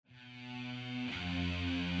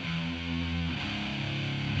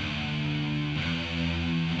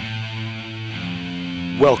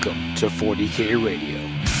Welcome to 40K Radio.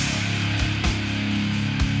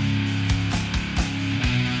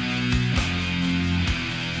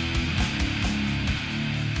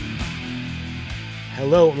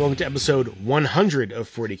 Hello and welcome to episode 100 of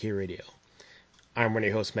 40K Radio. I'm one of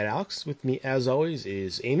your hosts, Matt Alex. With me, as always,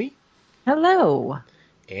 is Amy. Hello.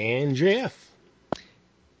 And JF.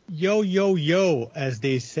 Yo, yo, yo, as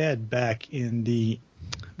they said back in the,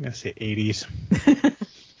 I'm going to say 80s.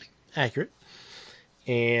 Accurate.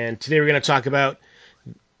 And today we're going to talk about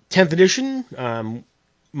 10th edition.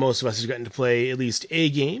 Most of us have gotten to play at least a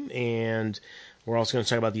game, and we're also going to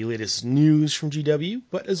talk about the latest news from GW.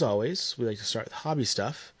 But as always, we like to start with hobby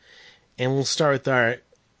stuff. And we'll start with our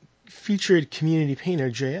featured community painter,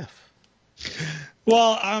 JF.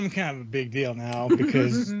 Well, I'm kind of a big deal now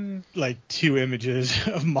because like 2 images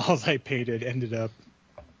of models I painted ended up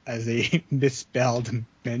as a misspelled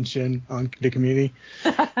mention on the community.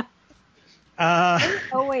 I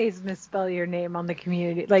always misspell your name on the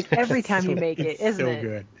community, like every time you make it, isn't it? So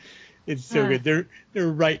good. It's so good. They're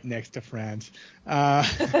right next to France.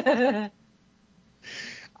 I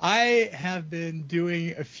have been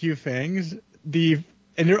doing a few things, and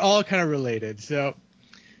they're all kind of related. So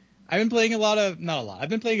I've been playing not a lot. I've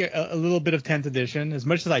been playing a little bit of 10th edition as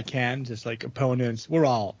much as I can, just like opponents. We're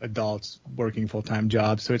all adults working full-time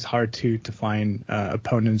jobs, so it's hard to find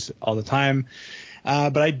opponents all the time.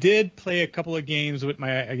 But I did play a couple of games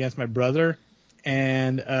against my brother,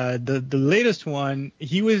 and the latest one,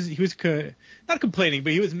 he was not complaining,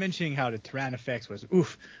 but he was mentioning how the Tyrannofex was,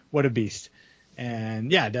 oof, what a beast.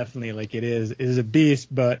 And yeah, definitely, like it is a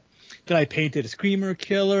beast. But then I painted a Screamer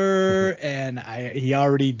Killer, and he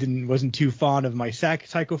already wasn't too fond of my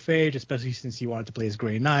Psychophage, especially since he wanted to play as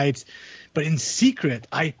Grey Knights. But in secret,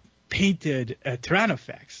 I painted a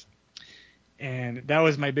Tyrannofex. And that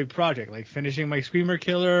was my big project, like finishing my Screamer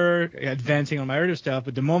Killer, advancing on my other stuff.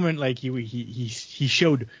 But the moment like he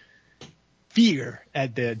showed fear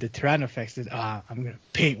at the Tyrannofex, that I'm gonna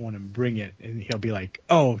paint one and bring it, and he'll be like,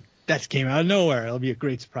 oh, that came out of nowhere. It'll be a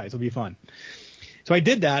great surprise. It'll be fun. So I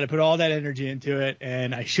did that. I put all that energy into it,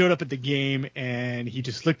 and I showed up at the game, and he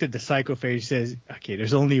just looked at the Psychophage, says, okay,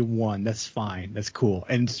 there's only one. That's fine. That's cool.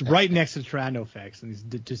 And it's right next to the Tyrannofex, and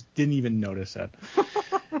he just didn't even notice it.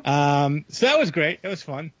 So that was great. That was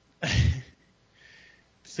fun.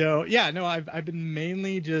 So yeah, no, I've been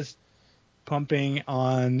mainly just pumping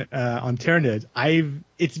on Tyranids.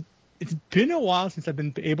 It's been a while since I've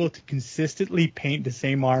been able to consistently paint the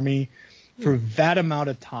same army for that amount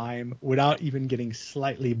of time without even getting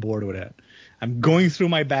slightly bored with it. I'm going through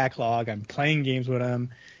my backlog. I'm playing games with them,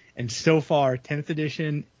 and so far, 10th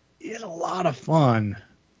edition is a lot of fun.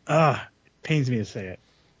 It pains me to say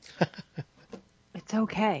it. It's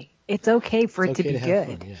okay. It's okay for it to be good.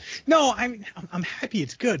 Fun, yeah. No, I'm happy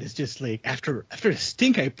it's good. It's just like after the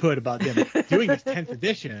stink I put about them doing this 10th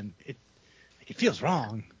edition, it feels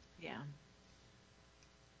wrong. Yeah.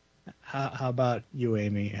 How about you,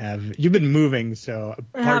 Amy? You've been moving, so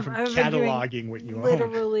apart from cataloging what you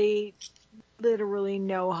own. Literally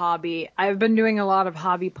no hobby. I've been doing a lot of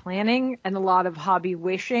hobby planning and a lot of hobby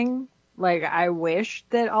wishing. Like, I wish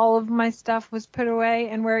that all of my stuff was put away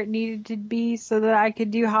and where it needed to be so that I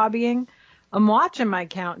could do hobbying. I'm watching my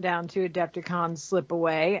countdown to Adepticon slip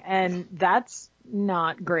away, and that's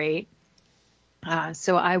not great.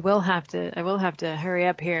 So I will have to hurry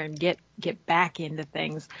up here and get back into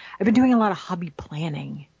things. I've been doing a lot of hobby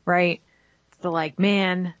planning, right? So like,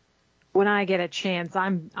 man, when I get a chance,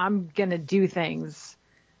 I'm gonna do things.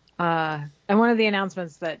 And one of the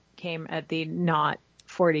announcements that came at the Not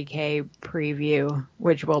 40K preview,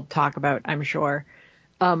 which we'll talk about, I'm sure.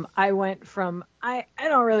 I went from I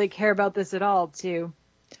don't really care about this at all to,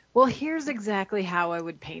 well, here's exactly how I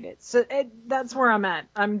would paint it. So that's where I'm at.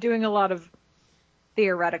 I'm doing a lot of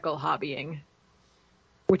theoretical hobbying,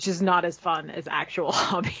 which is not as fun as actual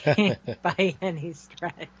hobbying by any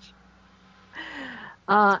stretch.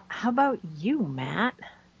 How about you, Matt?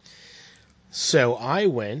 So I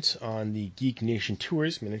went on the Geek Nation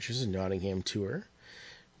Tours Miniatures in Nottingham tour,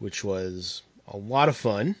 which was a lot of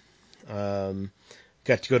fun.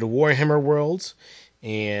 Got to go to Warhammer Worlds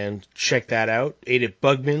and check that out. Ate at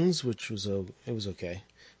Bugman's, which was it was okay.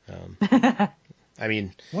 I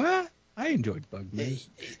mean, what? I enjoyed Bugman's.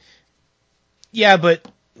 Yeah, but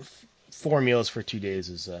 4 meals for 2 days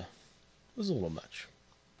was a little much.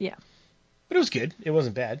 Yeah. But it was good. It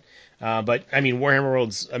wasn't bad. But, I mean, Warhammer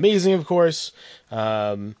World's amazing, of course.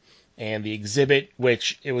 And the exhibit,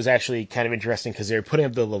 which it was actually kind of interesting because they were putting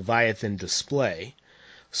up the Leviathan display.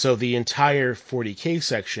 So the entire 40K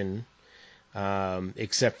section,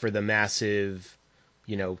 except for the massive,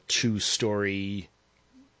 2-story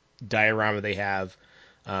diorama they have,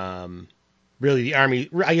 Really, the army.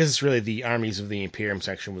 I guess it's really the armies of the Imperium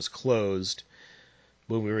section was closed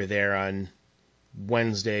when we were there on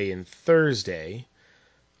Wednesday and Thursday.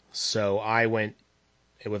 So I went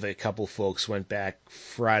with a couple folks. Went back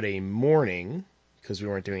Friday morning because we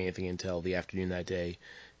weren't doing anything until the afternoon that day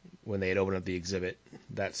when they had opened up the exhibit,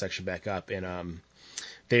 that section back up, and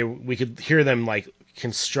we could hear them like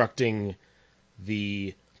constructing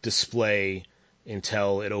the display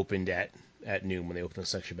until it opened at noon when they opened the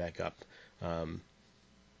section back up.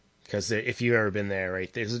 Because if you've ever been there,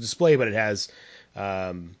 right, there's a display, but it has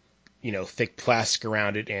thick plastic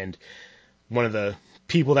around it, and one of the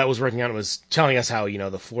people that was working on it was telling us how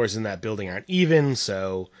the floors in that building aren't even,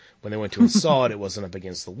 so when they went to install it, it wasn't up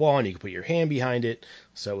against the wall, and you could put your hand behind it,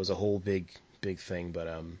 so it was a whole big thing. But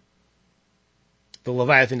the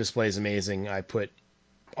Leviathan display is amazing. I put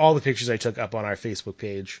all the pictures I took up on our Facebook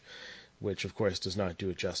page, which of course does not do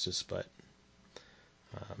it justice, but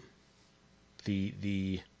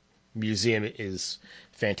the museum is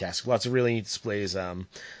fantastic. Lots of really neat displays.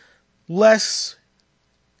 Less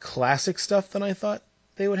classic stuff than I thought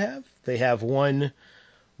they would have. They have one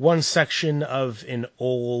section of an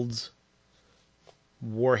old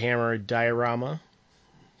Warhammer diorama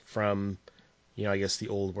from, I guess the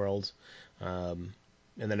old world. And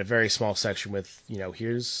then a very small section with,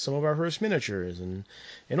 here's some of our first miniatures and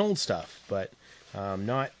old stuff, but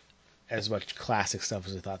not as much classic stuff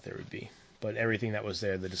as I thought there would be. But everything that was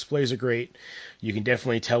there, the displays are great. You can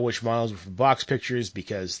definitely tell which models were from box pictures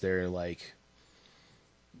because they're like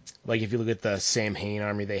if you look at the Sam Hain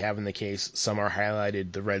army they have in the case, some are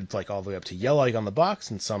highlighted the red like all the way up to yellow like on the box,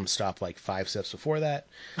 and some stop like 5 steps before that.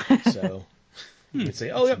 So you can say,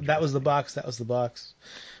 oh, yep, that was the box.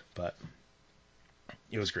 But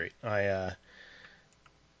it was great.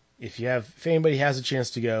 If anybody has a chance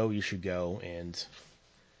to go, you should go. And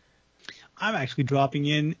I'm actually dropping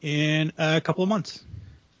in a couple of months.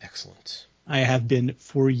 Excellent. I have been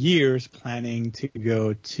for years planning to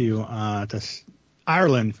go to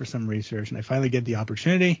Ireland for some research, and I finally get the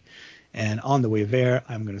opportunity. And on the way there,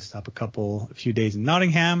 I'm going to stop a few days in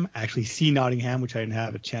Nottingham, actually see Nottingham, which I didn't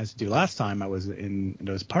have a chance to do last time I was in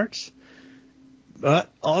those parts.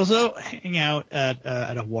 But also hang out at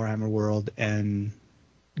a Warhammer World and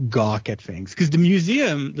gawk at things, because the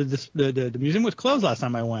museum, the museum was closed last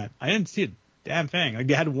time I went. I didn't see a damn thing. Like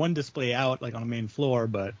they had one display out like on the main floor,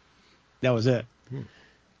 but that was it.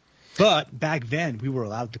 But back then we were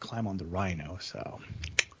allowed to climb on the Rhino, so.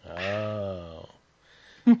 Oh.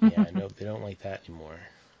 Yeah, no, they don't like that anymore.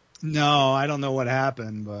 No, I don't know what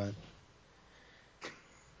happened, but.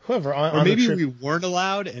 Whoever or maybe we weren't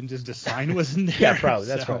allowed and just the sign wasn't there. Yeah, probably.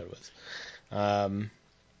 That's probably what it was.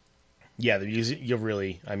 Yeah, the music,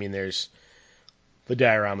 there's the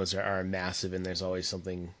dioramas are massive, and there's always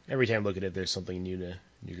something. Every time I look at it, there's something new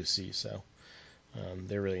to see. So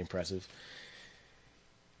they're really impressive.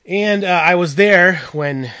 And I was there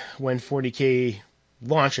when 40K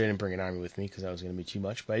launched. I didn't bring an army with me because that was going to be too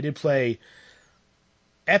much, but I did play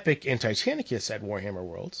Epic and Titanicus at Warhammer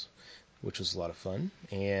Worlds, which was a lot of fun.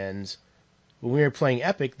 And when we were playing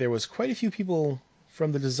Epic, there was quite a few people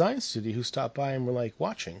from the design studio who stopped by and were like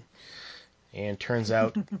watching. And turns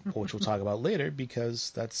out, which we'll talk about later,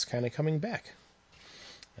 because that's kind of coming back.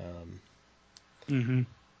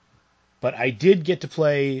 But I did get to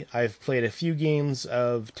play. I've played a few games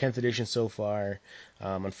of 10th edition so far.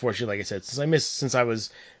 Unfortunately, like I said, since I was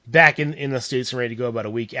back in the States and ready to go about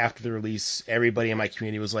a week after the release, everybody in my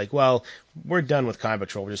community was like, well, we're done with Combat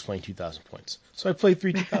Patrol. We're just playing 2,000 points. So I played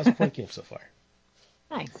 3 2,000 point games so far.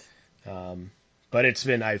 Nice. But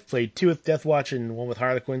I've played 2 with Death Watch and 1 with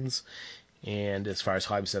Harlequins. And as far as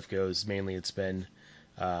hobby stuff goes, mainly it's been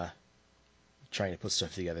trying to put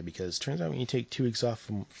stuff together, because it turns out when you take 2 weeks off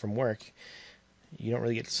from work, you don't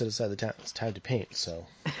really get to set aside the time to paint. So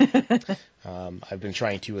I've been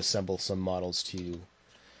trying to assemble some models to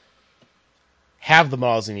have the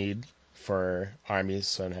models I need for armies,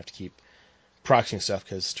 so I don't have to keep proxying stuff,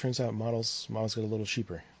 because it turns out models get a little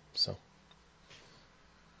cheaper. So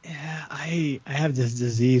yeah, I have this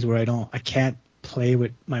disease where I can't play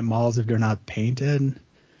with my models if they're not painted, and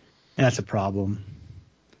that's a problem.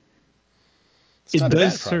 It's not a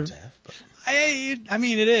bad problem to have, but I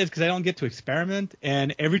mean, it is, because I don't get to experiment,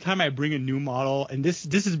 and every time I bring a new model, and this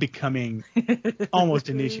is becoming almost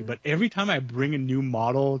an issue, but every time I bring a new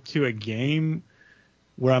model to a game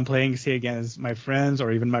where I'm playing, say, against my friends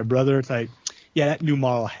or even my brother, it's like, yeah, that new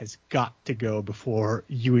model has got to go before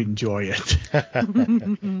you enjoy it.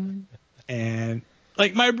 And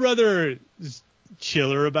like my brother is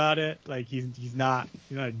chiller about it, like he's not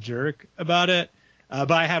a jerk about it.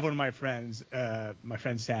 But I have one of my friend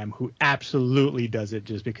Sam, who absolutely does it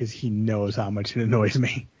just because he knows how much it annoys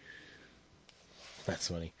me. That's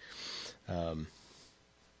funny.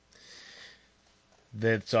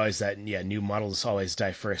 That's always that. Yeah, new models always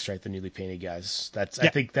die first, right? The newly painted guys. I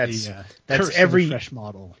think that's every fresh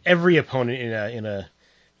model. Every opponent in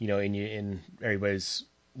everybody's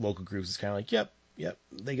local groups is kind of like, yep,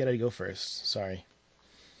 they gotta go first. Sorry.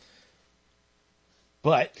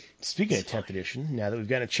 But speaking of 10th edition, now that we've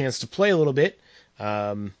gotten a chance to play a little bit,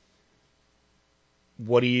 what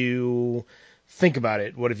do you think about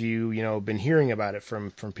it? What have you been hearing about it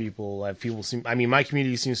from people? My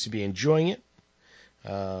community seems to be enjoying it.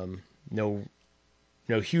 No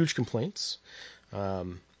huge complaints.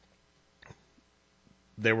 There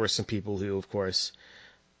were some people who, of course,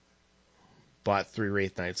 bought 3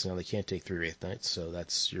 Wraith Knights. Now they can't take 3 Wraith Knights, so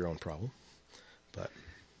that's your own problem. But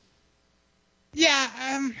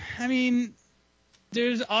yeah,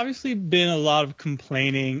 there's obviously been a lot of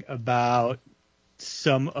complaining about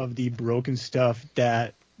some of the broken stuff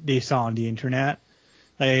that they saw on the internet.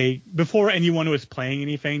 Like, before anyone was playing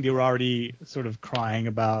anything, they were already sort of crying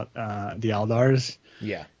about the Eldars.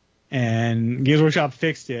 Yeah. And Games Workshop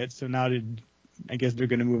fixed it, so now I guess they're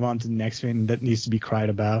going to move on to the next thing that needs to be cried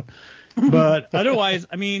about. But otherwise,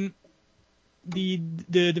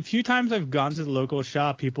 the few times I've gone to the local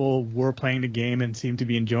shop, people were playing the game and seemed to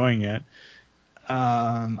be enjoying it.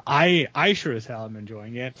 I sure as hell am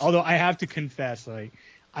enjoying it. Although I have to confess, like,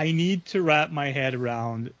 I need to wrap my head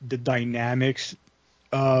around the dynamics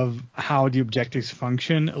of how the objectives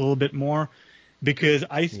function a little bit more, because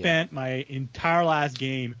I spent my entire last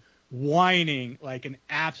game whining like an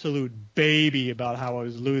absolute baby about how I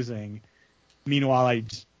was losing. Meanwhile,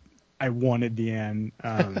 I won at the end,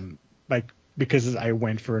 because I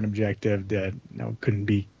went for an objective that couldn't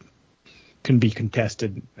be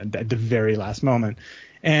contested at the very last moment.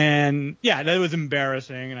 And yeah, that was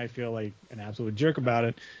embarrassing, and I feel like an absolute jerk about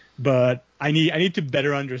it. But I need to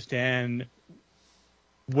better understand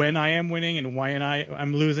when I am winning and why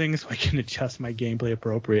I'm losing, so I can adjust my gameplay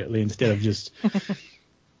appropriately instead of just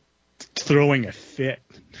throwing a fit.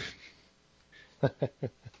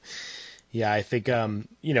 Yeah, I think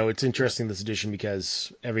it's interesting this edition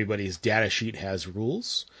because everybody's data sheet has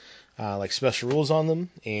rules, like special rules on them.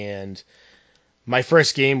 And my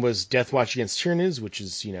first game was Deathwatch against Tyranids, which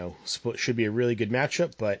is should be a really good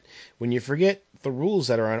matchup. But when you forget the rules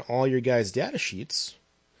that are on all your guys' data sheets,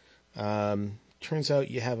 turns out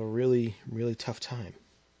you have a really, really tough time.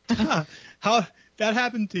 How that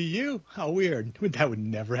happened to you? How weird. That would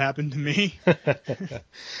never happen to me.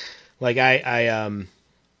 Like I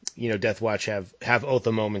Deathwatch have Oath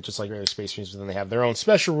of Moment just like regular Space Marines, but then they have their own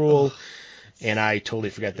special rule, and I totally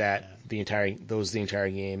forgot that the entire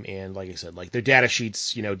game. And like I said, like their data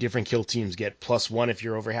sheets, different kill teams get +1 if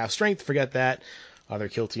you're over half strength. Forget that. Other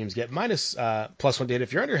kill teams get minus +1 data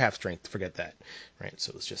if you're under half strength. Forget that. Right.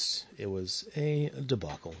 So it was a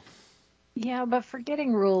debacle. Yeah, but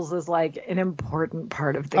forgetting rules is like an important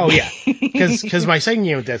part of the game. Oh yeah, because my second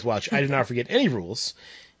game with Deathwatch, I did not forget any rules,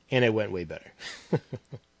 and it went way better.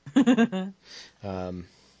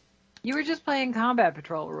 You were just playing combat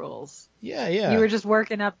patrol rules. Yeah. You were just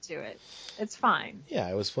working up to it. It's fine. Yeah,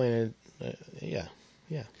 I was playing it. Yeah.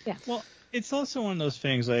 Well, it's also one of those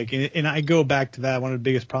things, like, and I go back to that. One of the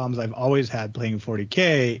biggest problems I've always had playing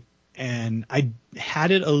 40K, and I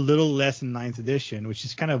had it a little less in 9th edition, which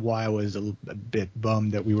is kind of why I was a bit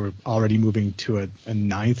bummed that we were already moving to a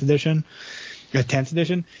 9th edition, a 10th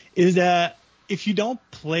edition, is that if you don't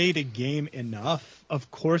play the game enough, of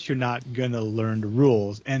course you're not going to learn the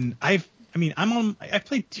rules. And I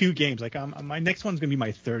played 2 games. Like, my next one's going to be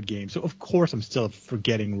my 3rd game. So, of course, I'm still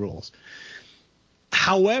forgetting rules.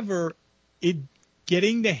 However,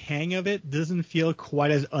 getting the hang of it doesn't feel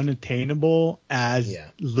quite as unattainable as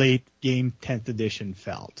late game 10th edition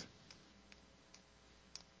felt.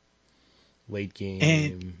 Late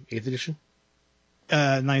game 8th edition?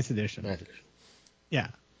 9th edition. 9th edition. Yeah.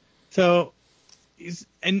 So,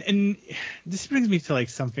 and this brings me to like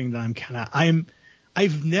something that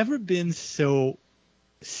I've never been so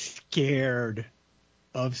scared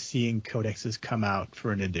of seeing codexes come out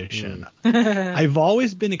for an edition. I've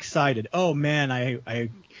always been excited. Oh man, I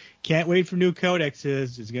can't wait for new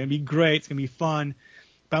codexes. It's going to be great. It's going to be fun.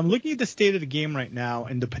 But I'm looking at the state of the game right now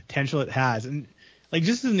and the potential it has. And like,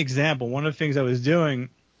 just as an example, one of the things I was doing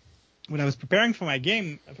when I was preparing for my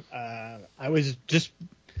game, I was just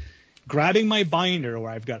grabbing my binder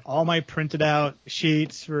where I've got all my printed out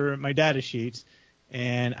sheets for my data sheets,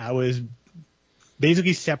 and I was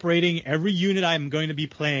basically separating every unit I'm going to be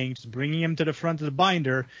playing, just bringing them to the front of the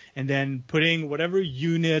binder, and then putting whatever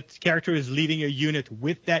unit character is leading a unit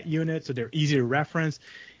with that unit so they're easy to reference.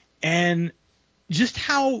 And just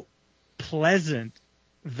how pleasant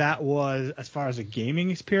that was as far as a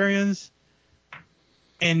gaming experience.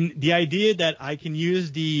 And the idea that I can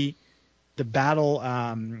use the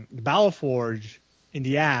Battle Forge in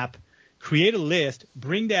the app, create a list,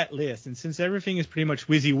 bring that list, and since everything is pretty much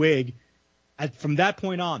WYSIWYG, from that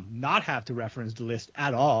point on, not have to reference the list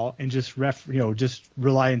at all, and just just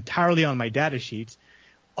rely entirely on my data sheets.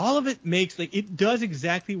 All of it makes it does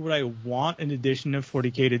exactly what I want an edition of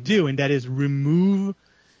 40K to do, and that is remove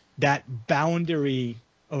that boundary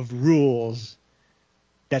of rules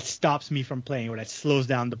that stops me from playing or that slows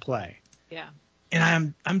down the play. Yeah.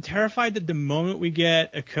 And I'm terrified that the moment we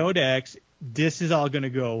get a codex, this is all going to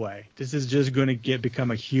go away. This is just going to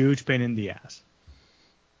become a huge pain in the ass.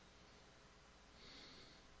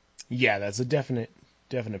 Yeah, that's a definite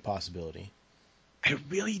possibility. I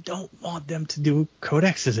really don't want them to do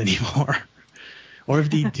codexes anymore. Or if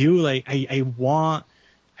they do, I want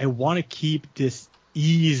to keep this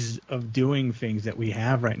ease of doing things that we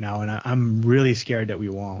have right now, and I'm really scared that we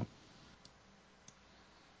won't.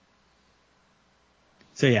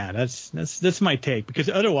 So yeah, that's my take, because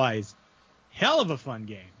otherwise, hell of a fun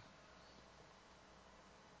game.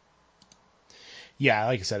 Yeah,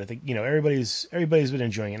 like I said, I think everybody's been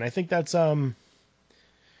enjoying it. And I think that's that's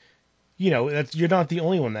you're not the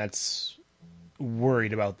only one that's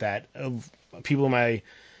worried about that. People in my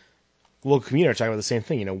local community are talking about the same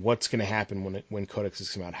thing. What's going to happen when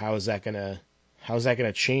codexes come out? How is that gonna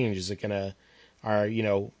change? Is it gonna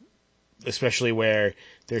especially where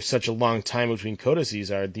there's such a long time between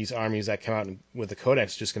codices, are these armies that come out with a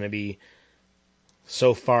codex just going to be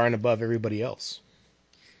so far and above everybody else?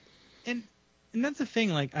 And that's the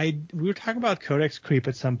thing. We were talking about codex creep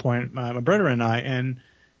at some point, my brother and I, and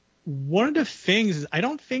one of the things is I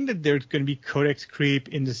don't think that there's going to be codex creep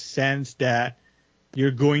in the sense that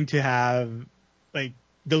you're going to have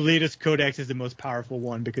the latest codex is the most powerful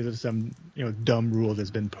one because of some dumb rule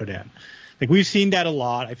that's been put in. We've seen that a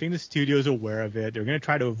lot. I think the studio's aware of it. They're going to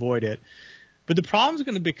try to avoid it. But the problem is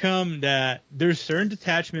going to become that there's certain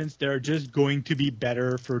detachments that are just going to be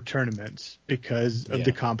better for tournaments because of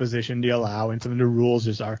the composition they allow, and some of the rules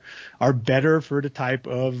just are better for the type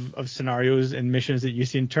of scenarios and missions that you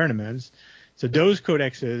see in tournaments. So those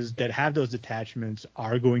codexes that have those detachments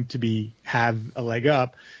are going to have a leg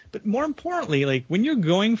up. But more importantly, when you're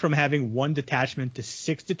going from having 1 detachment to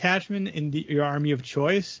 6 detachment in your army of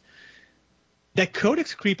choice, that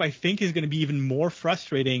codex creep, I think, is going to be even more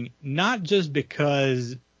frustrating, not just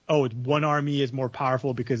because, one army is more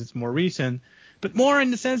powerful because it's more recent, but more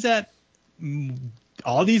in the sense that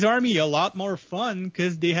all these armies are a lot more fun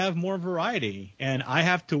because they have more variety. And I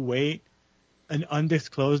have to wait an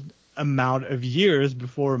undisclosed amount of years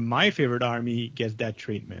before my favorite army gets that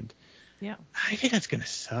treatment. Yeah. I think that's going to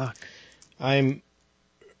suck. I'm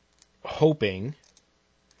hoping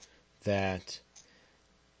that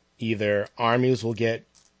either armies will get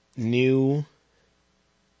new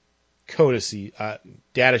codices,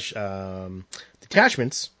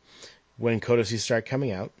 detachments when codices start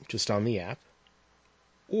coming out, just on the app.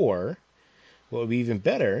 Or, what would be even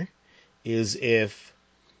better is if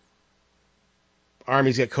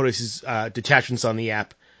armies get codices, detachments on the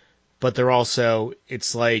app, but they're also,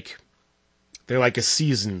 they're like a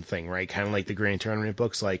season thing, right? Kind of like the Grand Tournament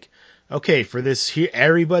books, okay, for this here,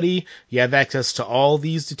 everybody, you have access to all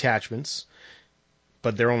these detachments,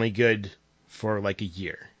 but they're only good for a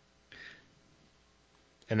year.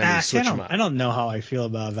 And then we switch them up. I don't know how I feel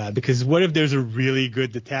about that, because what if there's a really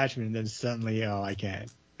good detachment and then suddenly, I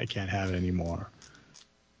can't have it anymore.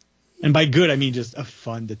 And by good, I mean just a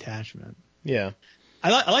fun detachment. Yeah.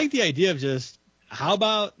 I like the idea of just, how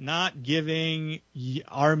about not giving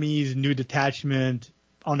armies new detachment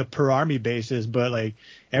on a per army basis, but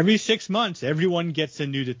every 6 months, everyone gets a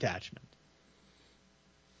new detachment.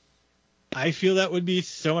 I feel that would be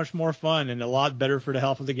so much more fun and a lot better for the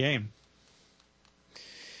health of the game.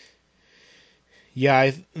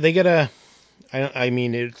 Yeah, they gotta. I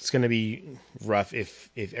mean, it's gonna be rough if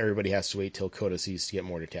everybody has to wait till codices to get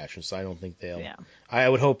more detachments. So I don't think they'll. Yeah. I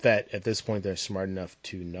would hope that at this point they're smart enough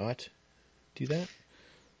to not do that.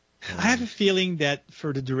 I have a feeling that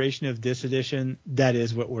for the duration of this edition, that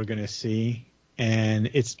is what we're going to see.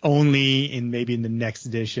 And it's only maybe in the next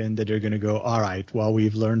edition that they're going to go, all right, well,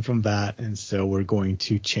 we've learned from that, and so we're going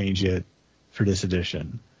to change it for this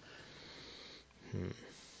edition.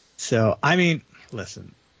 So, I mean,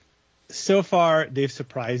 listen, so far they've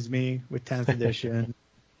surprised me with 10th edition.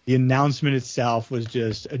 The announcement itself was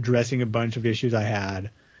just addressing a bunch of issues I had.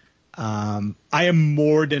 I am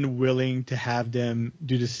more than willing to have them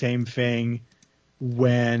do the same thing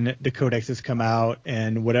when the codexes come out,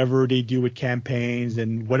 and whatever they do with campaigns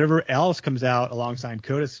and whatever else comes out alongside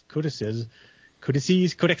codexes,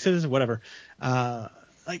 whatever.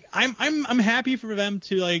 Like I'm happy for them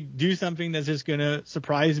to like do something that's just gonna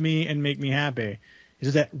surprise me and make me happy.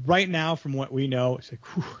 It's just that right now, from what we know, it's like,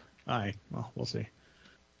 whew, all right, well, we'll see.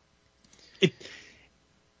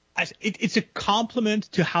 It's a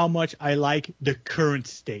compliment to how much I like the current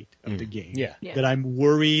state of the game. Yeah. That I'm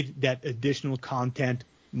worried that additional content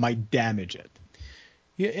might damage it.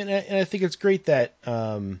 Yeah, and I think it's great that,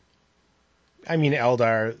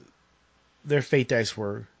 Eldar, their fate dice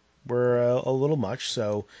were a little much,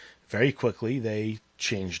 so very quickly they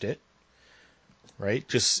changed it, right?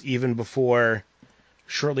 Just even before,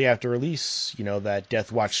 shortly after release, that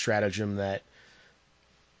Death Watch stratagem that,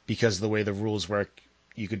 because of the way the rules work,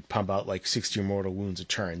 you could pump out like 60 mortal wounds a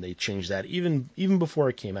turn. They changed that even before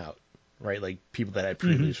it came out, right? Like people that had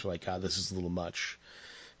pre-release were like, this is a little much,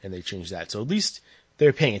 and they changed that. So at least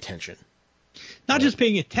they're paying attention. Not just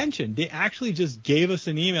paying attention, they actually just gave us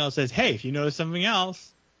an email that says, hey, if you notice something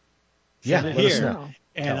else, send it let us here. know.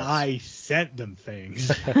 And I sent them things.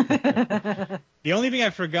 The only thing I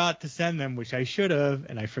forgot to send them, which I should have,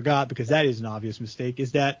 and I forgot because that is an obvious mistake,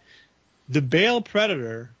 is that the Bale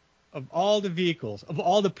Predator, of all the vehicles, of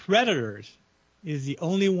all the Predators, is the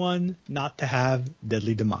only one not to have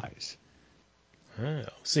Deadly Demise. Oh.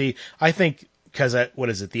 See, I think because at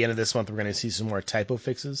the end of this month we're going to see some more typo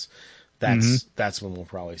fixes. That's when we'll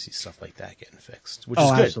probably see stuff like that getting fixed, which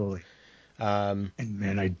is good. Absolutely. And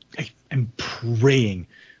man, I'm praying,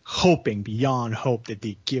 hoping beyond hope that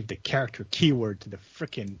they give the character keyword to the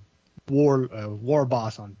frickin' war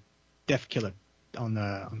boss on Death Killer on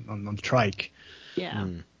the trike. Yeah.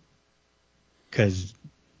 Because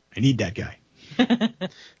I need that guy.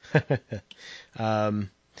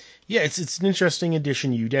 It's an interesting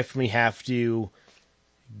addition. You definitely have to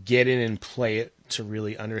get in and play it to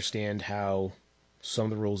really understand how some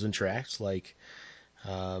of the rules interact. Like,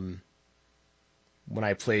 when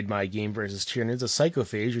I played my game versus Tyranids, a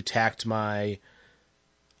Psychophage attacked my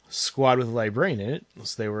squad with a Librarian in it.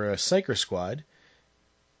 So they were a Psyker squad.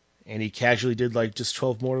 And he casually did like just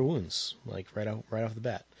 12 mortal wounds, like right off the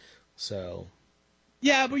bat. So...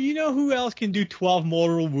 Yeah, but you know who else can do 12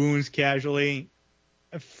 mortal wounds casually?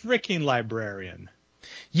 A freaking Librarian.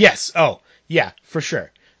 Yes. Oh, yeah, for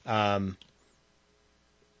sure. But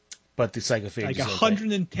the Psychophage like is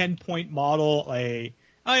 110-point model,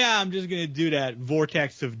 I'm just going to do that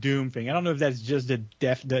Vortex of Doom thing. I don't know if that's just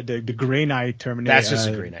the Grey Knight Terminator. That's just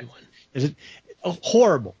a Grey Knight one. Is it? Oh,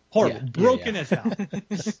 horrible. Yeah, broken as hell.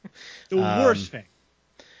 The worst thing.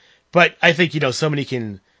 But I think,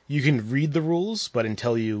 you can read the rules, but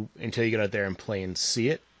until you get out there and play and see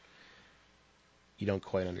it, you don't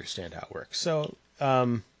quite understand how it works. So,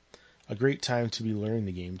 a great time to be learning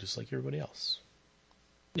the game, just like everybody else.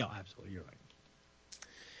 No, absolutely, you're right.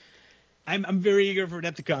 I'm very eager for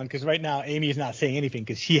Adepticon because right now Amy is not saying anything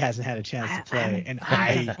because she hasn't had a chance to play, and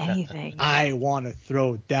I want to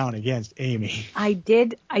throw down against Amy. I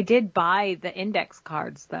did buy the index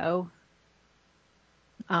cards though,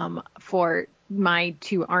 for my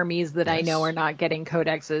two armies that I know are not getting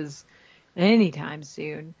codexes anytime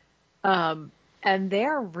soon, and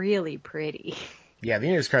they're really pretty. Yeah, the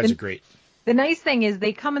index cards are great. The nice thing is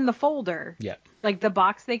they come in the folder. Yeah. Like the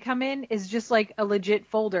box they come in is just like a legit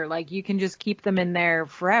folder. Like you can just keep them in there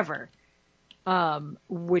forever,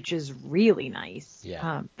 which is really nice.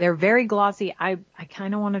 Yeah. They're very glossy. I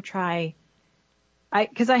kind of want to try.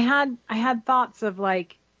 Because I had thoughts of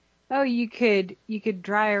like, oh, you could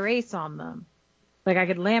dry erase on them. Like I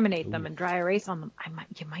could laminate them and dry erase on them.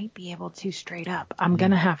 You might be able to straight up. I'm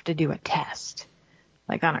gonna have to do a test,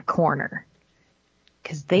 like on a corner.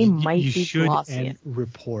 Because they might be glossy. You should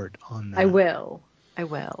report on that. I will.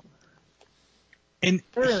 And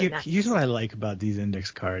really nice. Here's what I like about these index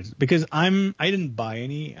cards. Because I didn't buy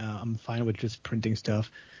any. I'm fine with just printing stuff.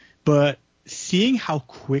 But seeing how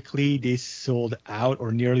quickly they sold out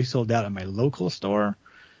or nearly sold out at my local store,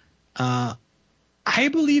 I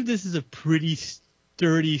believe this is a pretty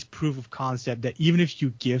sturdy proof of concept that even if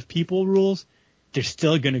you give people rules, they're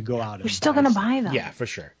still going to go out and They're still going to buy them. Yeah, for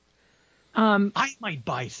sure. I might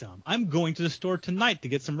buy some. I'm going to the store tonight to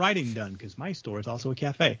get some writing done because my store is also a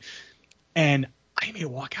cafe. And I may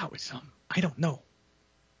walk out with some. I don't know.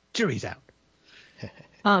 Jury's out.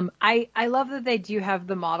 I love that they do have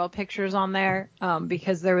the model pictures on there,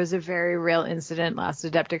 because there was a very real incident last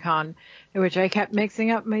Adepticon in which I kept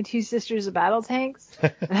mixing up my two sisters of battle tanks,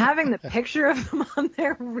 and having the picture of them on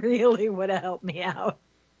there really would have helped me out.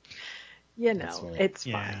 You know, it's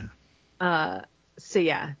fine. So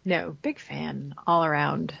yeah, no, big fan all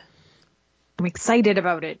around. I'm excited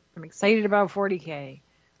about it. I'm excited about 40K,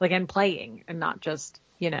 like, and playing, and not just,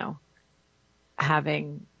 you know,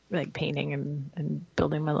 having, like, painting and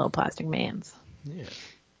building my little plastic mans. Yeah.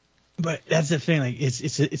 But that's the thing, like, it's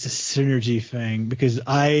a synergy thing, because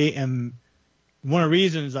one of the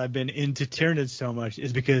reasons I've been into Tyranids so much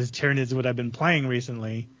is because Tyranid is what I've been playing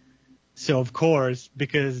recently. So of course,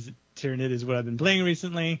 because Tyranid is what I've been playing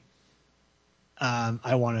recently,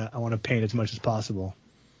 I wanna paint as much as possible.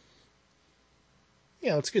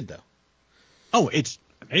 Yeah, it's good though. Oh, it's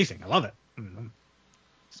amazing. I love it.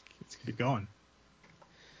 Let's keep it going.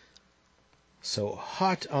 So,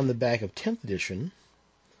 hot on the back of 10th edition,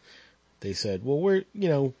 they said, well, we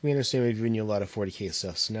understand we've given you a lot of 40K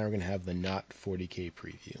stuff, so now we're going to have the Not 40K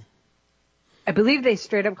preview. I believe they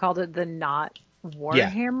straight up called it the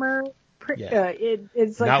Not-Warhammer.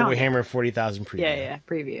 It's like Not-Warhammer 40,000 preview. Yeah,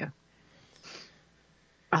 preview.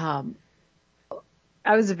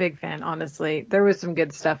 I was a big fan, honestly. There was some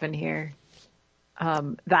good stuff in here.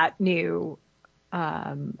 That new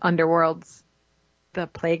Underworlds, the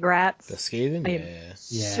Plague Rats. The Skaven? Yeah.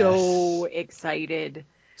 So excited.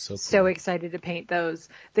 So cool. So excited to paint those.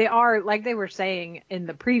 They are, like they were saying in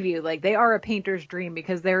the preview, like, they are a painter's dream,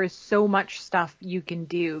 because there is so much stuff you can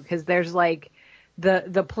do. Because there's, like,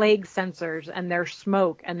 the plague sensors, and there's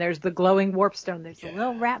smoke, and there's the glowing warpstone. There's a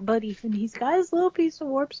little rat buddy, and he's got his little piece of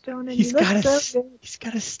warpstone, and he's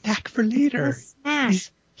got a snack for later.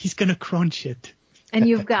 He's gonna crunch it. And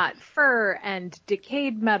you've got fur and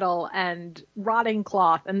decayed metal and rotting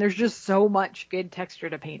cloth, and there's just so much good texture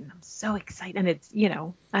to paint. I'm so excited, and it's, you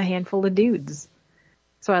know, a handful of dudes.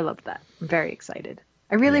 So I love that. I'm very excited.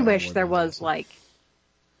 I really wish there was awesome. Like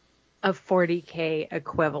a 40K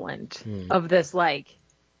equivalent of this, like,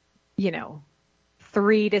 you know,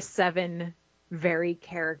 3 to 7 very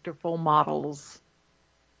characterful models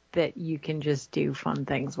that you can just do fun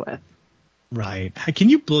things with. Right. Can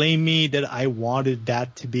you blame me that I wanted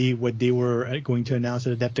that to be what they were going to announce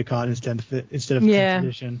at Adepticon instead of 5th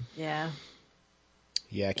edition? Yeah.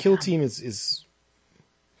 Yeah, Kill Team is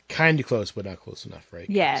kind of close, but not close enough, right?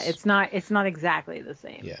 Yeah, it's not exactly the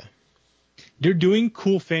same. Yeah. They're doing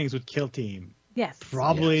cool things with Kill Team. Yes.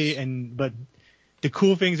 Probably, yes. But the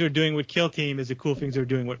cool things they're doing with Kill Team is the cool things they're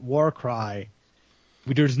doing with Warcry.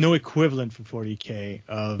 There's no equivalent for 40K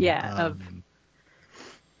of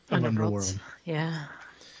Underworld. Yeah.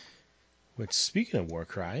 Which, speaking of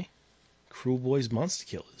Warcry, Cruel Boys Monster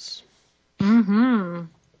Killers. Mm-hmm.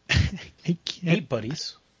 8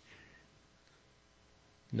 buddies.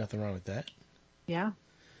 Nothing wrong with that. Yeah.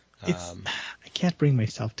 I can't bring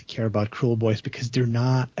myself to care about Cruel Boys because they're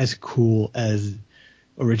not as cool as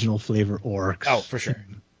original flavor orcs. Oh, for sure.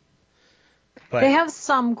 But they have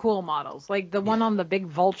some cool models, like the one on the big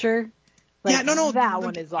vulture. Like, that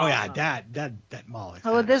one is awesome. Oh yeah, that model.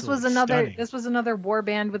 Oh, this was another war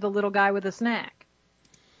band with a little guy with a snack.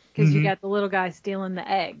 Because you got the little guy stealing the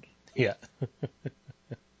egg. Yeah.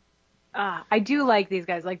 I do like these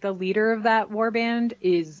guys. Like, the leader of that war band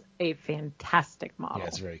is a fantastic model. Yeah,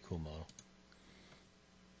 it's a very cool model.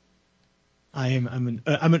 I'm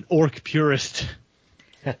an orc purist.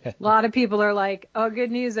 A lot of people are like, "Oh,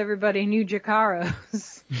 good news, everybody! New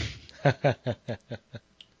Jakaros." And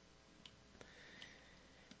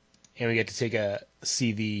we get to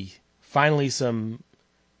see finally some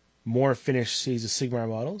more finished Age of Sigmar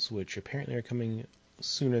models, which apparently are coming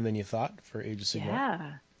sooner than you thought for Age of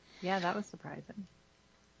Sigmar. Yeah, that was surprising.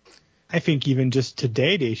 I think even just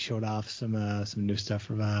today they showed off some new stuff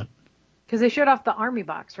for that. Because they showed off the army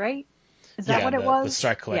box, right? Is that what it was? The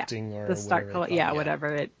start collecting or whatever.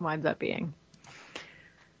 Whatever it winds up being.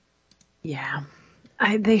 Yeah.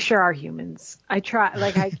 They sure are humans. I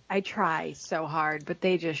try so hard, but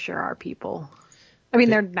they just sure are people. I mean,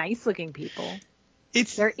 they're nice looking people.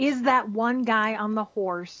 There is that one guy on the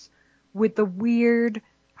horse with the weird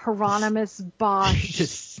Hieronymus Bosch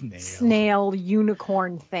snail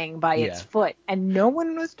unicorn thing by its foot, and no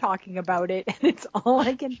one was talking about it, and it's all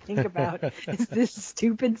I can think about is this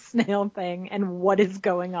stupid snail thing and what is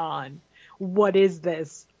going on. What is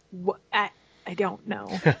this? I don't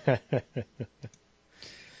know.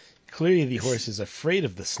 Clearly the horse is afraid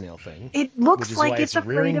of the snail thing. It looks like it's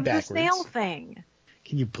afraid of the snail thing.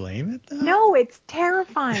 Can you blame it, though? No, it's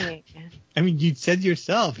terrifying. I mean, you said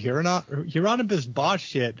yourself, Hieronymus Bosch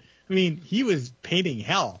shit. I mean, he was painting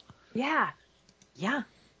hell. Yeah.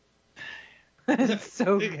 It's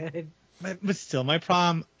so good. But still, my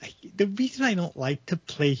problem, the reason I don't like to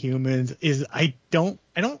play humans is I don't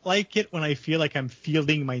like it when I feel like I'm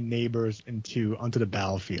fielding my neighbors onto the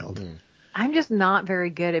battlefield. I'm just not very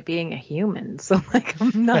good at being a human, so like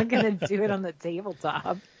I'm not gonna do it on the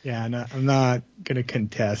tabletop. Yeah, I'm not gonna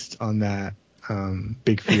contest on that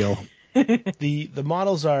big feel. The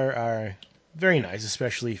models are very nice,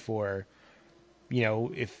 especially for,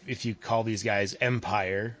 if you call these guys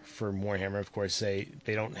Empire for Warhammer, of course, they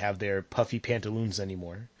don't have their puffy pantaloons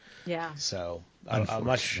anymore. Yeah. So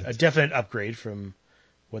a definite upgrade from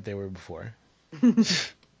what they were before.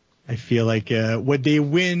 I feel like what they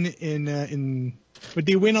win what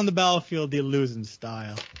they win on the battlefield, they lose in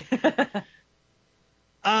style.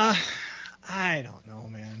 I don't know,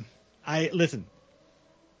 man. Listen.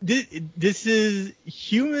 This is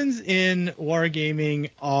humans in wargaming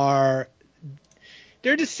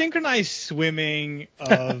they're the synchronized swimming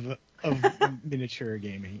of miniature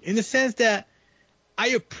gaming, in the sense that I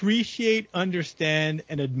appreciate, understand,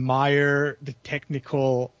 and admire the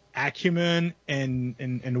technical acumen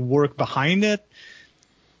and work behind it.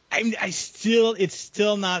 It's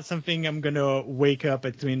still not something I'm gonna wake up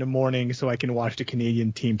at 3 a.m. so I can watch the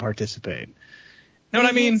Canadian team participate. Know what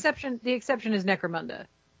I mean? The exception is Necromunda,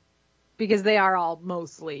 because they are all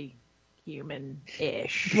mostly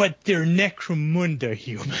human-ish. But they're Necromunda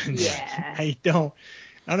humans. Yeah. I don't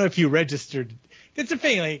know if you registered. That's the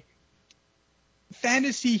thing, like,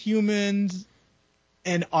 fantasy humans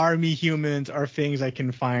and army humans are things I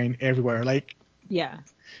can find everywhere. Like, yeah.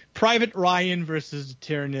 Private Ryan versus the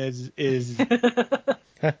Tyranids is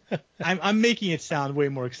I'm making it sound way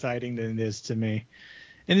more exciting than it is to me.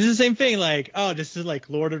 And it's the same thing, like, oh, this is like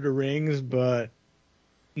Lord of the Rings, but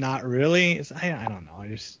not really. I don't know.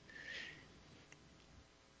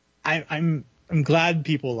 I'm glad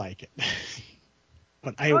people like it.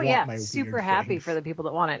 But I want my super weird happy things. for the people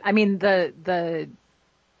that want it. I mean, the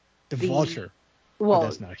vulture. Well,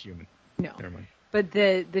 that's not a human. No. Never mind. But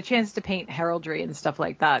the chance to paint heraldry and stuff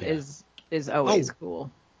like that is always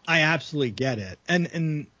cool. I absolutely get it.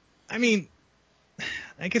 And I mean,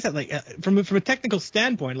 like I said, like from a technical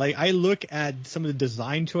standpoint, like I look at some of the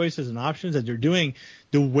design choices and options that they're doing,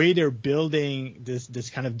 the way they're building this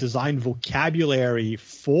kind of design vocabulary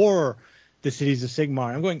for the Cities of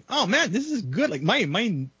Sigmar. I'm going, oh man, this is good. Like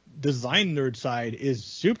my design nerd side is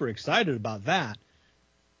super excited about that.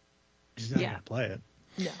 Just not gonna play it.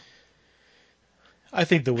 No. I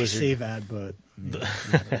think the wizard say that, but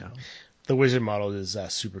the wizard model is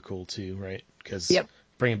super cool too, right? Because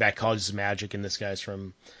bringing back Colleges of Magic, and this guy's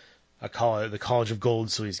from the College of Gold,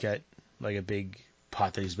 so he's got like a big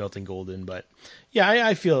pot that he's melting gold in. But yeah,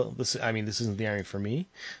 I feel this. I mean, this isn't the army for me,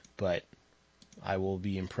 but I will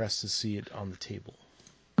be impressed to see it on the table.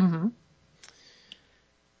 Mm-hmm.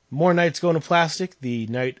 More knights going to plastic. The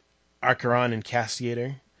Knight Archeron and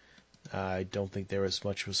Castigator. I don't think there was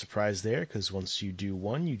much of a surprise there, because once you do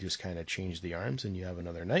one, you just kind of change the arms and you have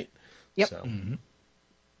another knight. Yep. So,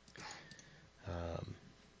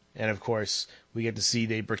 and of course, we get to see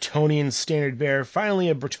the Bretonnian standard bearer. Finally,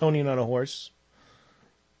 a Bretonnian on a horse.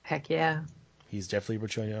 Heck yeah. He's definitely a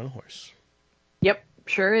Bretonnian on a horse. Yep,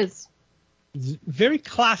 sure is. Very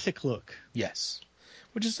classic look. Yes,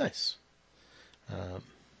 which is nice.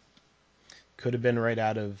 Could have been right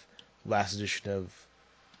out of last edition of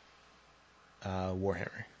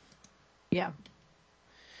Warhammer. Yeah.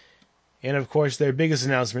 And of course, their biggest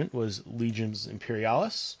announcement was Legion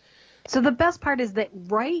Imperialis. So the best part is that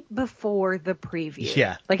right before the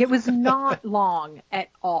preview, like it was not long at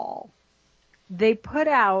all, they put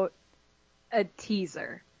out a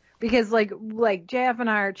teaser, because like JF and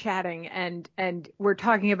I are chatting and we're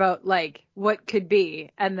talking about like what could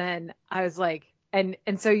be, and then I was like, and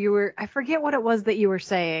so you were, I forget what it was that you were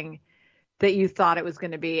saying that you thought it was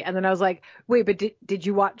going to be, and then I was like, wait, but did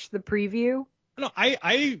you watch the preview? No,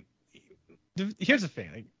 here's the thing.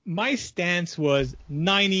 Like, my stance was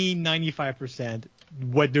 95%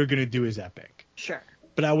 what they're going to do is epic. Sure.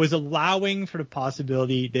 But I was allowing for the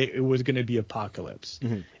possibility that it was going to be Apocalypse.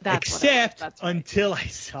 Mm-hmm. Except right. Until I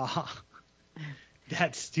saw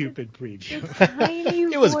that stupid preview. The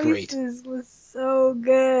tiny it was great. Was so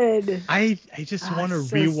good. I just want to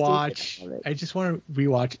rewatch. I just want to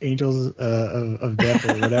rewatch Angels of Death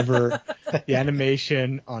or whatever the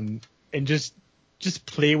animation on, and just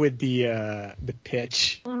play with the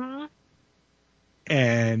pitch. Mm-hmm.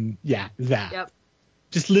 And that. Yep.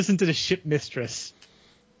 Just listen to the ship mistress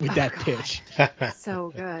with that pitch.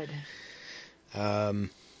 So good.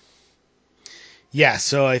 Yeah,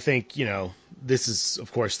 so I think, this is,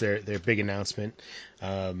 of course, their big announcement.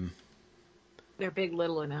 Their big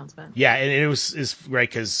little announcement. Yeah, and it was right,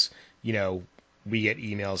 because, we get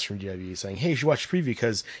emails from DW saying, hey, you should watch the preview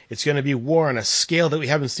because it's going to be war on a scale that we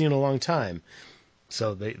haven't seen in a long time.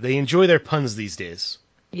 So they enjoy their puns these days.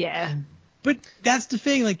 Yeah. But that's the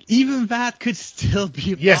thing. Like, even that could still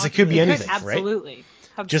be. Yes, it could be anything, absolutely.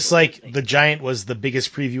 Right? Just like The Giant was the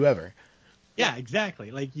biggest preview ever. Yeah,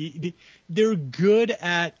 exactly. Like, they're good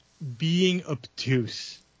at being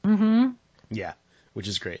obtuse. Mm-hmm. Yeah, which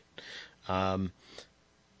is great. I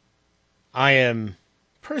am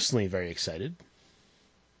personally very excited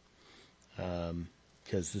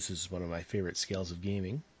because this is one of my favorite scales of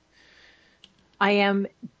gaming. I am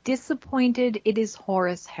disappointed it is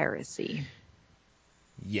Horus Heresy.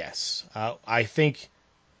 Yes. I think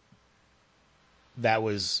that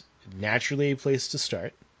was naturally a place to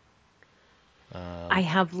start. I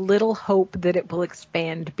have little hope that it will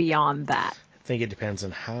expand beyond that. I think it depends on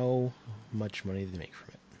how much money they make from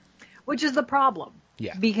it. Which is the problem.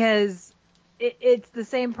 Yeah. Because it's the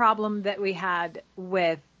same problem that we had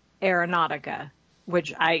with Aeronautica,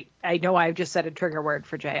 which I know I've just said a trigger word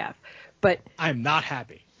for JF. But I'm not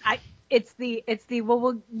happy. It's the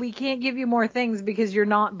we can't give you more things because you're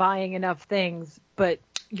not buying enough things, but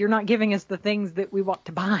you're not giving us the things that we want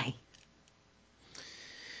to buy.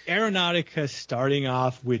 Aeronautica starting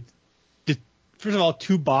off with first of all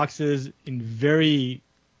 2 boxes in very,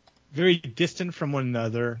 very distant from one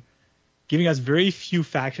another, giving us very few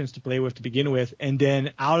factions to play with to begin with, and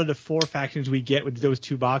then out of the 4 factions we get with those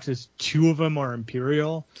 2 boxes, 2 of them are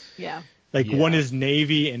Imperial. Yeah. Like, one is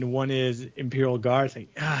Navy and one is Imperial Guard. It's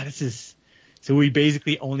like, this is... So we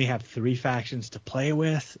basically only have 3 factions to play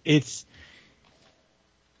with. It's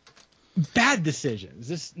bad decisions.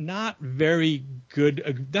 It's not very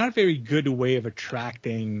good. Not a very good way of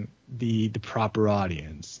attracting the proper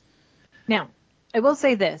audience. Now, I will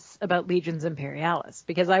say this about Legions Imperialis,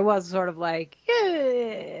 because I was sort of like,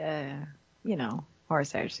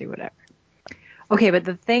 Horus Heresy, whatever. Okay, but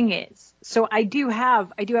the thing is, so I do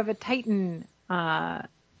have a Titan, a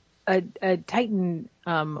Titan,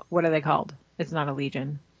 what are they called? It's not a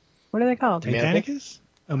Legion. What are they called? Titanicus?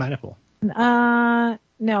 Oh, Maniple.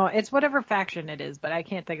 No, it's whatever faction it is, but I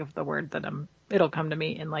can't think of the word that it'll come to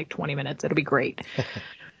me in like 20 minutes. It'll be great.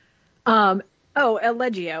 A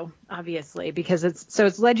Legio, obviously, because it's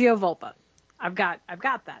Legio Volpa. I've got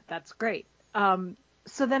that. That's great.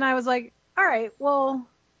 So then I was like, all right, well,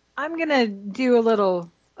 I'm gonna do a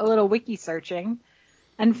little wiki searching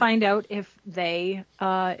and find out if they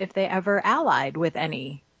ever allied with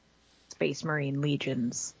any Space Marine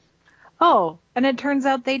legions. Oh, and it turns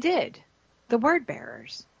out they did. The Word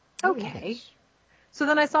Bearers. Okay. Yes. So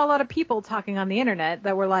then I saw a lot of people talking on the internet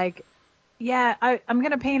that were like, yeah, I'm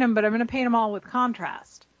gonna paint them, but I'm gonna paint them all with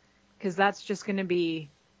contrast because that's just gonna be,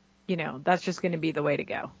 the way to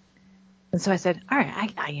go. And so I said, all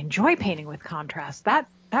right, I enjoy painting with contrast. That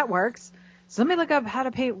works. So let me look up how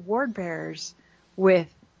to paint Ward Bearers with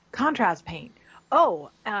contrast paint. Oh,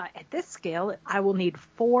 at this scale, I will need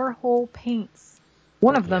 4 whole paints.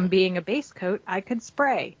 One of them being a base coat I could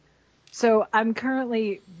spray. So I'm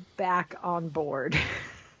currently back on board.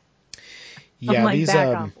 Yeah,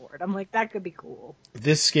 back on board. I'm like, that could be cool.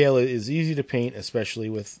 This scale is easy to paint, especially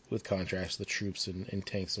with contrast, the troops and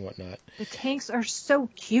tanks and whatnot. The tanks are so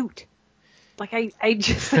cute. Like, I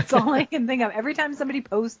just, that's all I can think of. Every time somebody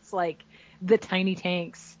posts, like, the tiny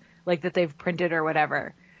tanks, like, that they've printed or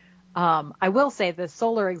whatever, I will say the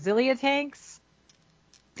Solar Auxilia tanks,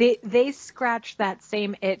 they scratch that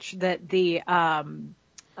same itch that the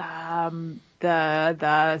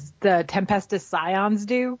Tempestus Scions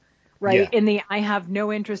do, right? Yeah. In the, I have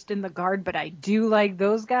no interest in the Guard, but I do like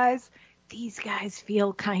those guys. These guys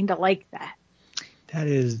feel kind of like that. That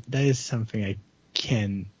is something I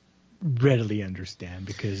can readily understand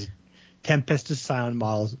because Tempestus Scion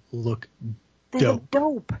models look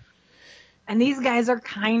dope. And these guys are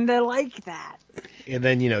kind of like that. And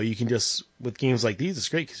then, you can just, with games like these, it's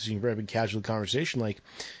great because you can have a casual conversation like,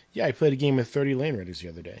 yeah, I played a game with 30 Lane Raiders the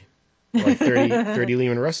other day. Or like 30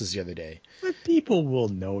 Lehman Russes the other day. But people will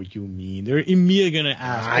know what you mean. They're immediately going to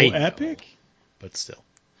ask, Epic? But still.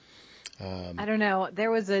 I don't know. There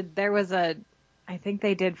was a, I think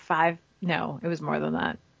they did 5, no, it was more than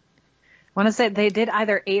that. I want to say they did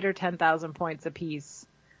either 8 or 10,000 points a piece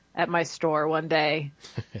at my store one day.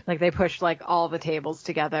 Like they pushed like all the tables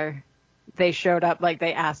together. They showed up, like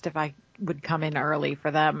they asked if I would come in early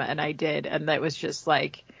for them, and I did. And that was just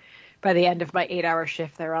like, by the end of my 8-hour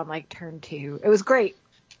shift, they're on like turn 2. It was great.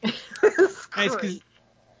 Nice, 'cause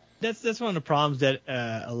that's one of the problems that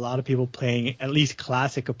a lot of people playing at least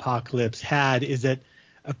classic Apocalypse had, is that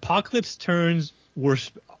Apocalypse turns were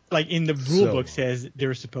like in the rulebook says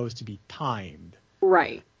they're supposed to be timed.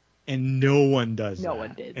 Right. and no one does that. No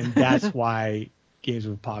one did. And that's why games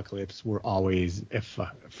of Apocalypse were always a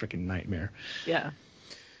freaking nightmare. Yeah.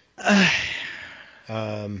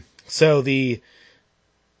 So you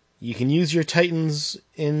can use your Titans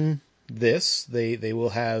in this. They will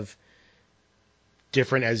have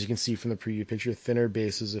different, as you can see from the preview picture, thinner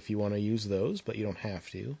bases if you want to use those, but you don't have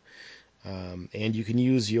to. And you can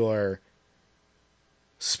use your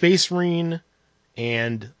Space Marine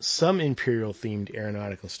and some Imperial-themed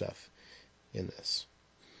aeronautical stuff in this.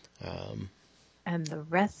 And the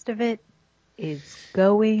rest of it is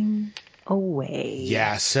going away.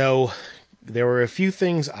 Yeah, so there were a few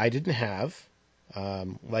things I didn't have.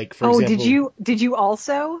 Like, for example... did you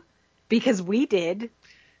also? Because we did.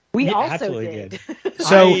 We also did.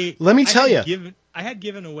 So, let me tell you. I had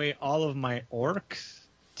given away all of my orcs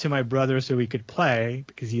to my brother so we could play,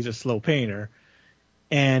 because he's a slow painter.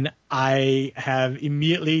 And I have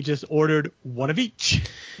immediately just ordered one of each.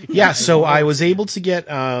 Yeah, so I was able to get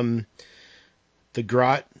the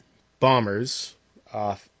Grot bombers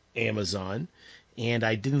off Amazon, and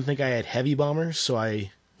I didn't think I had heavy bombers, so I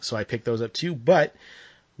picked those up too. But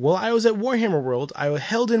while I was at Warhammer World, I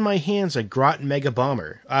held in my hands a Grot Mega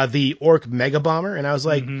Bomber, the Orc Mega Bomber, and I was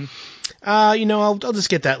like, I'll just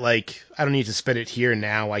get that, like, I don't need to spend it here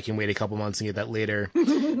now. I can wait a couple months and get that later.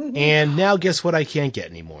 And now guess what I can't get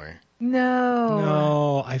anymore?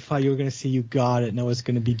 No, I thought you were going to say you got it, and I was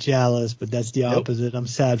going to be jealous, but that's the opposite. I'm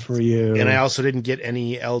sad for you. And I also didn't get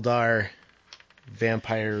any Eldar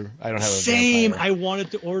vampire. I don't have a Same. vampire. I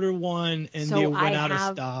wanted to order one, and they went out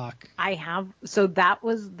of stock. So that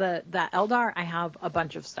was the Eldar. I have a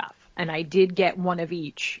bunch of stuff, and I did get one of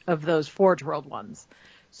each of those Forge World ones.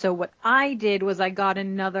 So what I did was I got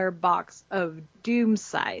another box of Doom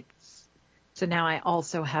Scythes. So now I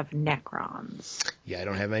also have Necrons. Yeah, I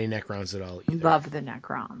don't have any Necrons at all either. Love the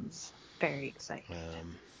Necrons. Very excited.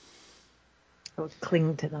 I would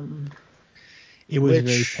cling to them. It was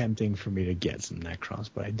very tempting for me to get some Necrons,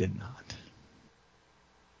 but I did not.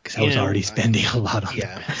 Because I was already spending a lot on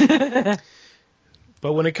them.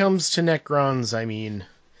 But when it comes to Necrons, I mean,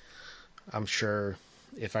 I'm sure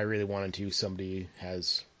if I really wanted to, somebody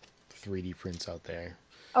has 3D prints out there.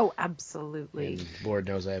 Oh, absolutely. And Lord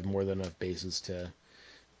knows I have more than enough bases to,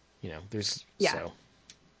 there's so.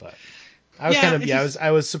 But I was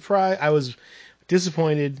I was surprised. I was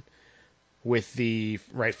disappointed with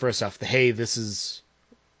first off,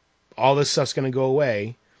 all this stuff's going to go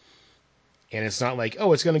away. And it's not like,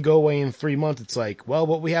 it's going to go away in 3 months. It's like, well,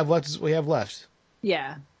 what we have left is what we have left.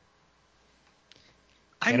 Yeah.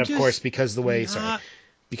 And of course, because the way the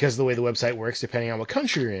website works, depending on what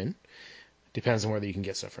country you're in, depends on whether you can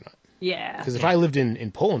get stuff or not. Yeah. Because if I lived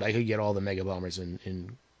in Poland, I could get all the Mega Bombers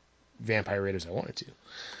and Vampire Raiders I wanted to.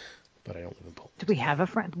 But I don't live in Poland. Do we have a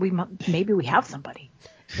friend? Maybe we have somebody.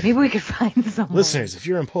 Maybe we could find someone. Listeners, if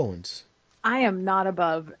you're in Poland... I am not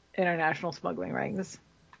above international smuggling rings.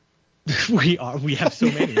 We are. We have so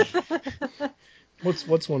many.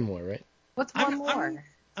 What's one more, right? What's one more?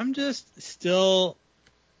 I'm just still...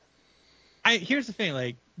 Here's the thing,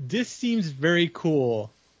 like, this seems very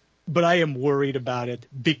cool, but I am worried about it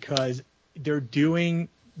because they're doing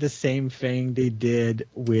the same thing they did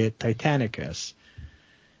with Titanicus,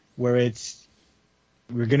 where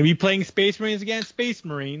we're going to be playing Space Marines against Space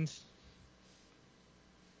Marines,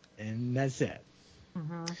 and that's it.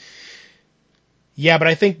 Mm-hmm. Yeah, but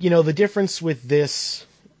I think, the difference with this,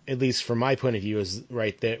 at least from my point of view, is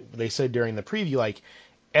right that they said during the preview, like,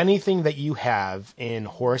 anything that you have in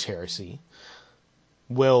Horus Heresy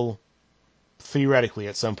will theoretically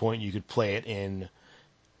at some point you could play it in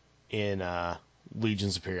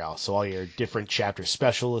Legions Imperialis. So all your different chapter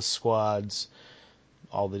specialist squads,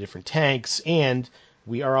 all the different tanks, and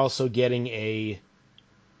we are also getting a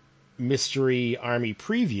mystery army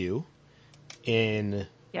preview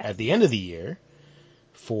at the end of the year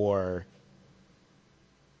for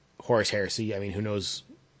Horus Heresy. I mean, who knows?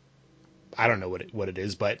 I don't know what it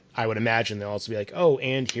is, but I would imagine they'll also be like, oh,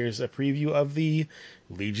 and here's a preview of the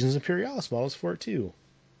Legions Imperialis models for it too.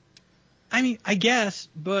 I mean, I guess,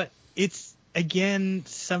 but it's, again,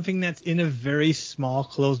 something that's in a very small,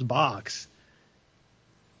 closed box.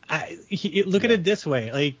 Look at it this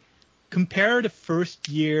way. Like, compare the first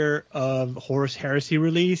year of Horus Heresy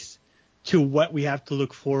release to what we have to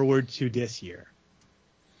look forward to this year.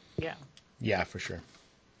 Yeah. Yeah, for sure.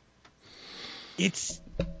 It's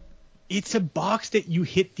a box that you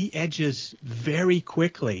hit the edges very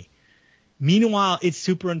quickly. Meanwhile, it's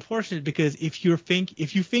super unfortunate because if you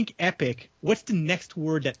think epic, what's the next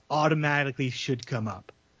word that automatically should come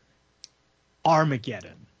up?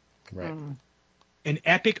 Armageddon. Right. An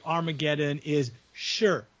epic Armageddon is,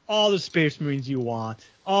 sure, all the Space Marines you want,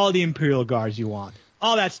 all the Imperial Guards you want,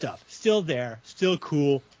 all that stuff. Still there, still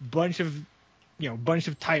cool, bunch of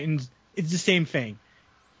Titans. It's the same thing.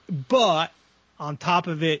 But on top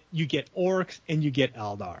of it, you get Orcs and you get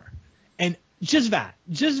Eldar. And just that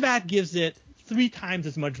gives it 3 times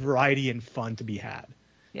as much variety and fun to be had.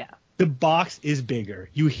 Yeah. The box is bigger.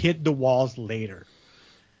 You hit the walls later.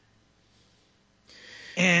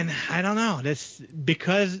 And I don't know. That's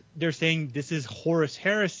because they're saying this is Horus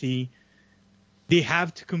Heresy. They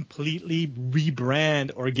have to completely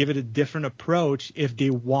rebrand or give it a different approach if they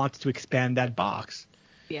want to expand that box.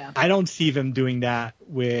 Yeah. I don't see them doing that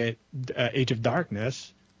with Age of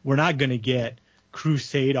Darkness. We're not going to get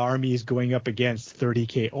Crusade armies going up against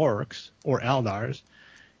 30k Orcs or Eldars.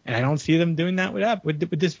 And I don't see them doing that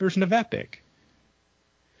with this version of Epic.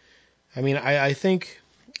 I mean, I think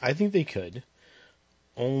they could.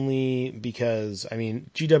 Only because, I mean,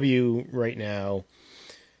 GW right now,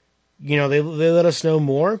 you know, they let us know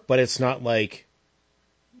more, but it's not like,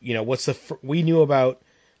 you know, we knew about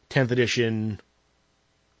 10th edition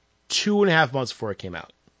 2.5 months before it came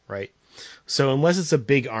out, right? So unless it's a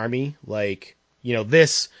big army, like, you know,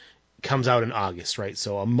 this comes out in August, right?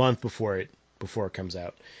 So a month before it comes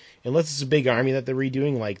out. Unless it's a big army that they're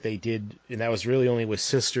redoing, like they did, and that was really only with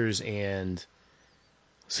Sisters and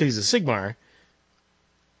Cities of Sigmar.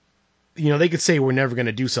 You know, they could say we're never going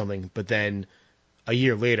to do something, but then a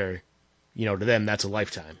year later, you know, to them that's a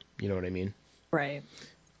lifetime. You know what I mean? Right.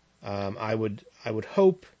 I would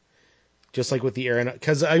hope, just like with the Aeronautica,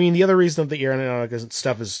 because I mean the other reason that the Aeronautica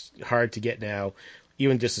stuff is hard to get now,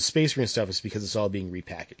 even just the Space Marine stuff, is because it's all being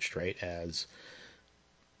repackaged, right? As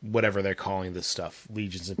whatever they're calling this stuff,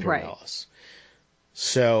 Legions Imperialis. Right.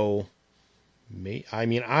 So, I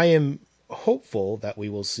mean, I am hopeful that we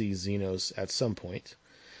will see Xenos at some point.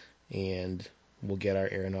 And we'll get our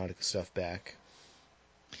Aeronautica stuff back.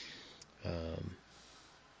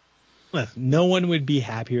 Well, no one would be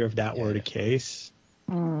happier if that were the case.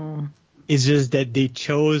 It's just that they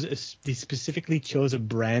specifically chose a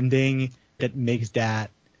branding that makes that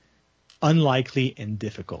unlikely and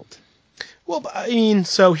difficult. Well, I mean,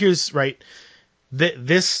 so here's, right,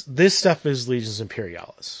 this stuff is Legions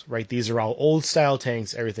Imperialis, right? These are all old style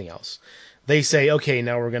tanks, everything else. They say, okay,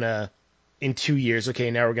 now we're going to, in 2 years, okay,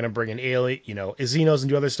 now we're going to bring in Xenos and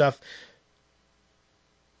do other stuff.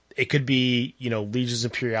 It could be, you know, Legions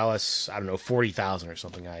Imperialis, I don't know, 40,000 or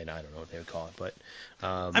something. I don't know what they would call it, but...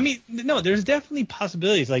 I mean, no, there's definitely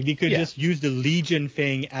possibilities. Like, they could just use the Legion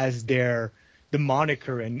thing as the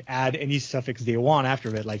moniker and add any suffix they want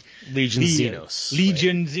after it, like... Legion Xenos.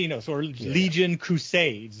 Legion Xenos, or Legion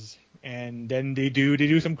Crusades. And then they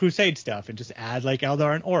do some Crusade stuff and just add, like,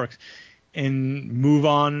 Eldar and Orcs. And move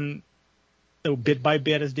on... So bit by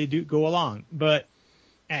bit as they do go along, but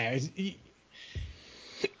they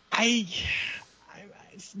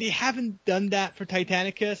haven't done that for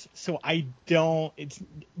Titanicus, so I don't.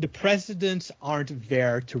 The precedents aren't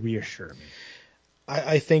there to reassure me.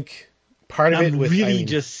 I think part of I'm really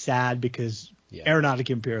just sad because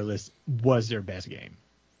Aeronautica Imperialis was their best game.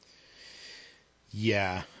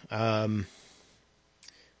 Yeah, I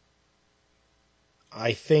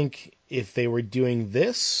think if they were doing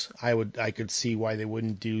this, I could see why they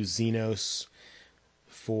wouldn't do Xenos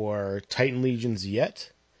for Titan Legions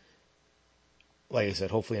yet. Like I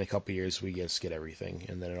said, hopefully in a couple of years we just get everything,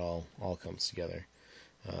 and then it all comes together.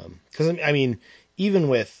 Because I mean, even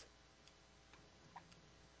with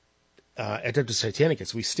Adeptus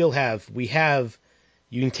Titanicus, we have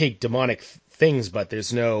you can take demonic things, but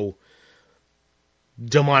there's no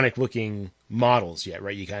demonic looking models yet,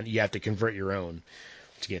 right? You have to convert your own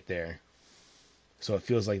to get there. So it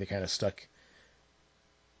feels like they're kind of stuck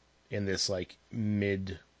in this like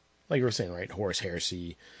mid, like you were saying, right? Horus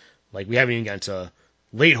Heresy. Like we haven't even gotten to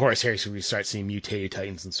late Horus Heresy where we start seeing mutated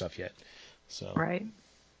Titans and stuff yet. So right.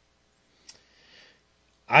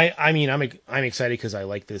 I mean I'm excited because I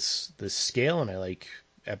like this scale, and I like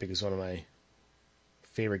Epic is one of my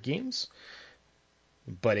favorite games.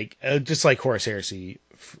 But it, just like Horus Heresy,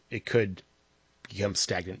 it could become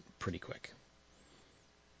stagnant pretty quick.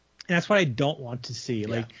 And that's what I don't want to see.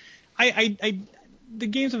 Like, I the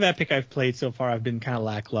games of Epic I've played so far have been kind of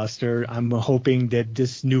lackluster. I'm hoping that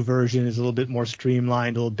this new version is a little bit more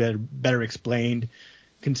streamlined, a little bit better explained,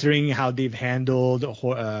 considering how they've handled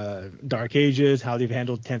Dark Ages, how they've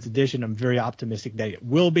handled 10th edition. I'm very optimistic that it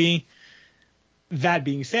will be. That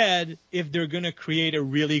being said, if they're going to create a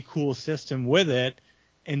really cool system with it,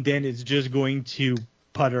 and then it's just going to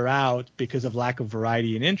putter out because of lack of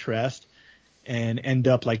variety and interest, and end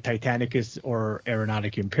up like Titanicus or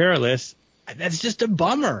Aeronautica Imperialis, that's just a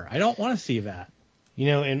bummer. I don't want to see that. You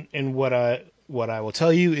know, and what what I will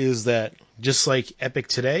tell you is that just like Epic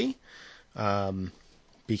today,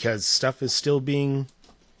 because stuff is still being,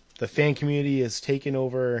 the fan community has taken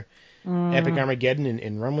over Epic Armageddon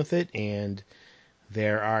and run with it, and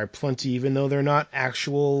there are plenty, even though they're not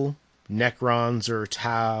actual Necrons or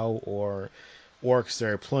Tau or Orcs,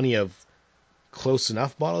 there are plenty of close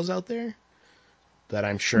enough models out there that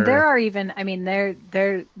I'm sure there are even. I mean, the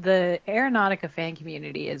Aeronautica fan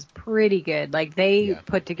community is pretty good. Like they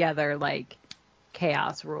put together like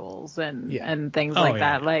chaos rules and things like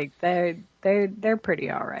that. Like they're pretty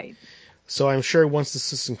all right. So I'm sure once the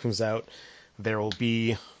system comes out, there will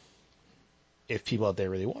be, if people out there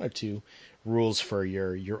really wanted to, rules for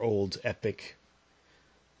your old Epic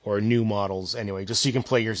or new models anyway, just so you can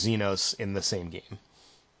play your Xenos in the same game.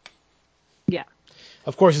 Yeah.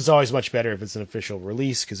 Of course, it's always much better if it's an official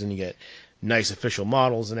release, because then you get nice official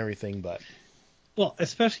models and everything, but... Well,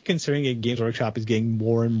 especially considering Games Workshop is getting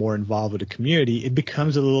more and more involved with the community, it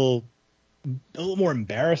becomes a little more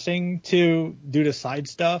embarrassing to do the side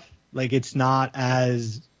stuff. Like, it's not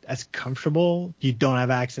as comfortable. You don't have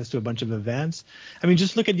access to a bunch of events. I mean,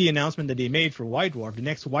 just look at the announcement that they made for White Dwarf. The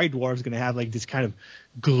next White Dwarf is going to have like this kind of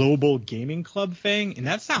global gaming club thing, and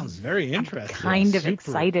that sounds very interesting. I'm kind of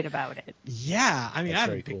excited about it. Yeah, I mean, I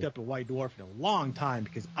haven't picked up a White Dwarf in a long time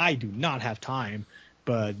because I do not have time.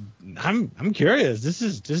 But I'm curious. This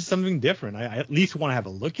is something different. I at least want to have a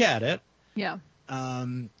look at it. Yeah.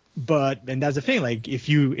 But that's the thing. Like,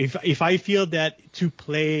 if I feel that to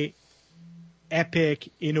play Epic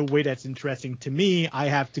in a way that's interesting to me, I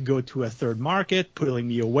have to go to a third market, pulling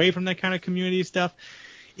me away from that kind of community stuff.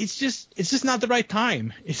 It's just not the right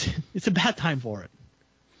time. It's a bad time for it.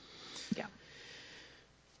 Yeah.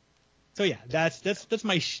 So yeah, that's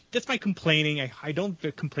my complaining. I don't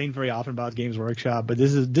complain very often about Games Workshop, but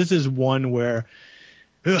this is one where,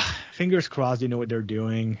 fingers crossed, they know what they're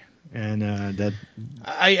doing, and that.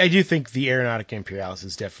 I do think the Aeronautica Imperialis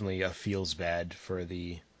is definitely feels bad for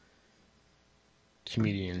the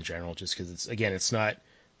community in general, just because it's not,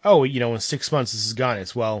 in 6 months this is gone.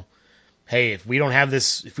 It's, well, hey, if we don't have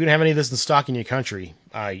any of this in stock in your country,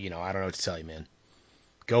 I don't know what to tell you, man.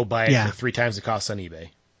 Go buy it for 3 times the cost on eBay.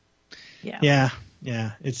 Yeah.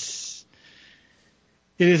 It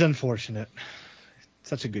is unfortunate.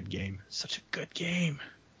 Such a good game.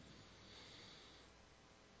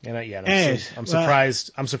 And I'm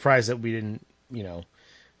surprised. I'm surprised that we didn't,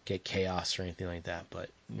 get Chaos or anything like that.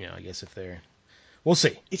 But I guess if they're, we'll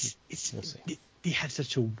see. We'll see. They had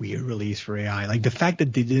such a weird release for AI. Like, the fact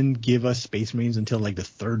that they didn't give us Space Marines until like the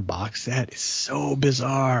 3rd box set is so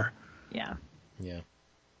bizarre. Yeah. Yeah.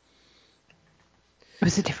 It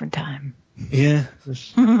was a different time. Yeah.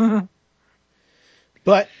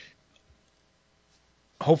 But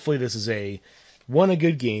hopefully this is a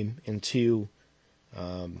good game, and 2,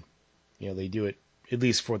 they do it, at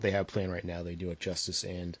least for what they have planned right now, they do it justice,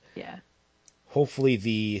 and hopefully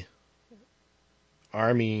the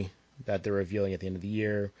army that they're revealing at the end of the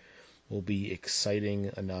year will be exciting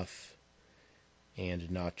enough and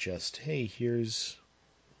not just, hey, here's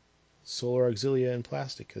Solar Auxilia in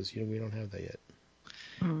plastic, because we don't have that yet.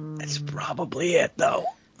 That's probably it, though.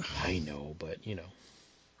 I know, but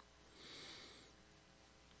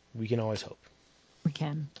we can always hope. We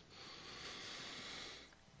can.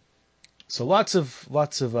 So lots of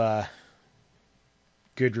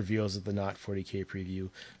good reveals of the Not 40K preview.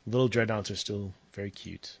 Little dreadnoughts are still very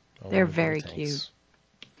cute. They're very cute.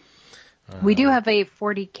 We do have a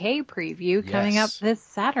 40K preview coming up this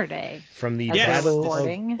Saturday. From the Battle of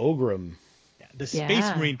Ogram. The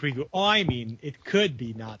Space Marine preview. Oh, I mean, it could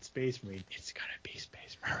be not Space Marine. It's gonna be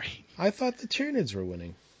Space Marine. I thought the Tyranids were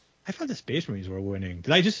winning. I thought the Space Marines were winning.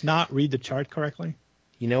 Did I just not read the chart correctly?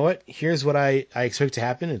 You know what? Here's what I expect to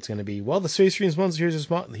happen. It's going to be, well, the Space Marines ones,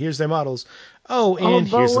 here's their models. Oh, and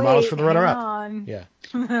here's the models for the runner-up. Yeah.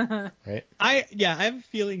 Right? I have a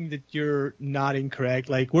feeling that you're not incorrect.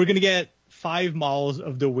 Like, we're going to get 5 models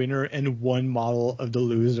of the winner and 1 model of the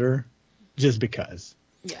loser just because.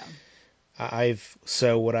 Yeah.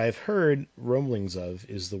 What I've heard rumblings of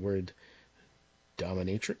is the word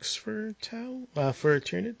dominatrix for for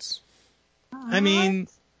Tyranids. I mean,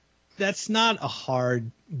 that's not a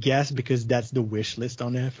hard guess because that's the wish list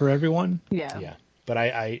on there for everyone. Yeah. Yeah. But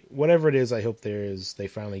I whatever it is, I hope they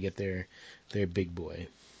finally get their big boy.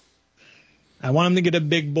 I want them to get a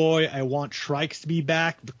big boy. I want Shrikes to be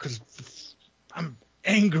back because I'm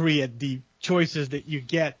angry at the choices that you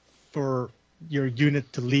get for your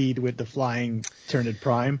unit to lead with the flying Tyrannid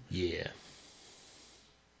Prime. Yeah.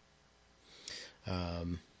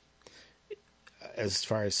 As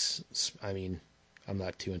far as, I mean, I'm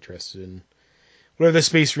not too interested in whatever the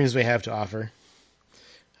Space Marines may have to offer.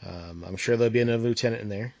 I'm sure there'll be another lieutenant in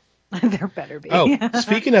there. There better be. Oh,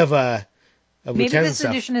 speaking of maybe lieutenant this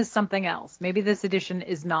stuff, edition is something else. Maybe this edition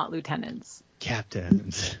is not lieutenants.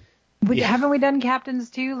 Captains. Haven't we done captains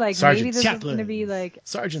too? Like Sergeants. maybe this is going to Chaplains. be like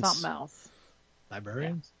Sergeants. something else.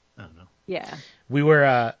 Librarians? I don't know. Yeah. we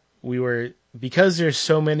were because there's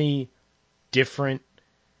so many different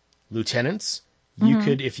lieutenants. You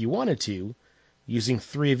could, if you wanted to, using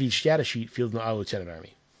 3 of each data sheet, field an auto lieutenant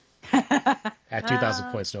army at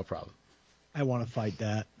 2,000 points, no problem. I want to fight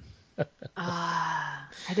that. I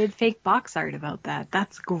did fake box art about that.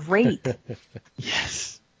 That's great.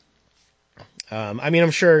 Yes. I mean,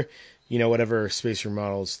 I'm sure, whatever spacer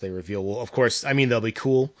models they reveal will, of course, I mean, they'll be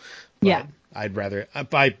cool. But Yeah. I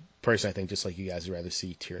personally, I think, just like you guys, would rather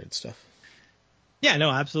see Tyranid stuff. Yeah,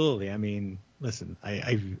 no, absolutely. I mean, listen,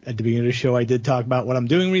 I at the beginning of the show, I did talk about what I'm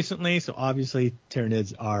doing recently, so obviously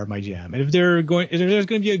Tyranids are my jam. And if there's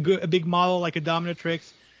going to be a big model like a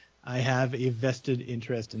Dominatrix, I have a vested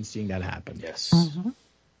interest in seeing that happen. Yes. Mm-hmm.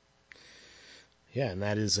 Yeah, and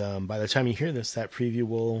that is, by the time you hear this, that preview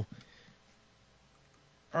will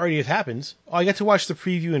already have happened. Oh, I got to watch the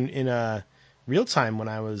preview in real time when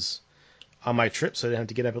I was on my trip, so I didn't have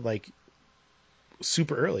to get up at,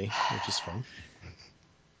 super early, which is fun.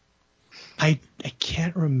 I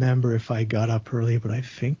can't remember if I got up early, but I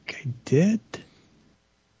think I did.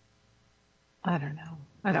 I don't know.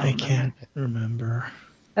 I don't I remember. can't remember.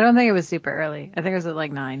 I don't think it was super early. I think it was at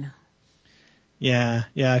like 9. Yeah,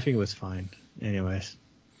 I think it was fine. Anyways.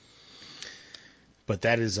 But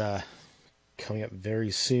that is coming up very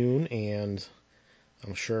soon, and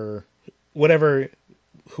I'm sure whoever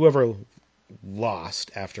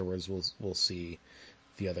lost afterwards will see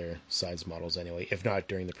the other side's models anyway, if not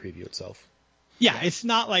during the preview itself. Yeah, it's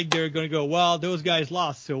not like they're going to go, well, those guys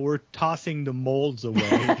lost, so we're tossing the molds away.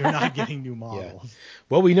 They're not getting new models. Yeah.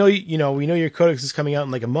 Well, we know your codex is coming out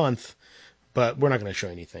in like a month, but we're not going to show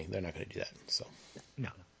anything. They're not going to do that. So No.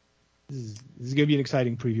 This is going to be an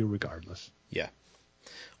exciting preview regardless. yeah,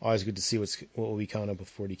 always good to see what will be coming up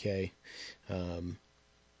with 40K,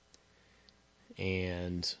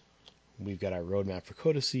 and we've got our roadmap for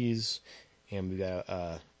codices, and we've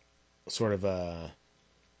got sort of a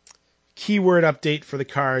keyword update for the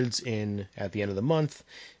cards at the end of the month,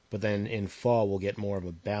 but then in fall we'll get more of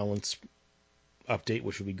a balance update,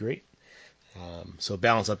 which would be great. So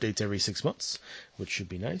balance updates every 6 months, which should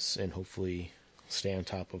be nice, and hopefully stay on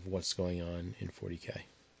top of what's going on in 40K.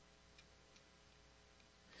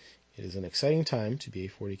 It is an exciting time to be a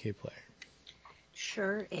 40K player.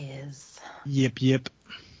 Sure is. Yep.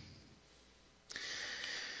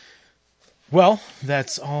 Well,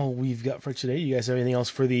 that's all we've got for today. You guys have anything else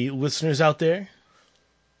for the listeners out there?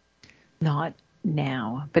 Not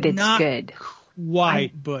now, but it's Not good.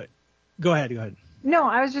 Quite, but go ahead. No,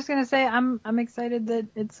 I was just gonna say I'm excited that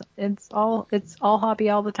it's all hobby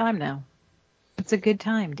all the time now. It's a good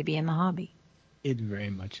time to be in the hobby. It very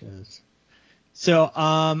much is. So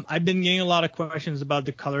I've been getting a lot of questions about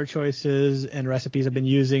the color choices and recipes I've been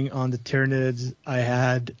using on the Tyranids I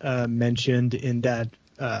had mentioned in that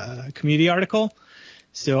community article.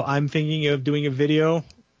 So I'm thinking of doing a video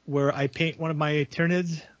where I paint one of my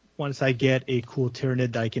Tyranids. Once I get a cool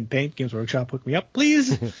Tyranid that I can paint, Games Workshop, hook me up,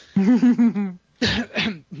 please.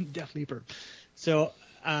 Death Leaper. So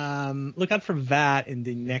look out for that in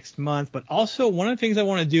the next month. But also one of the things I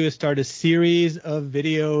want to do is start a series of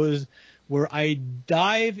videos where I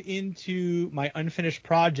dive into my unfinished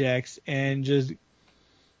projects and just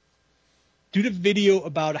do the video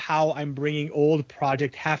about how I'm bringing old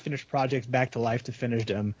half-finished projects back to life to finish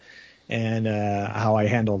them, and how I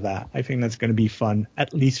handle that. I think that's going to be fun,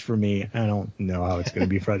 at least for me. I don't know how it's going to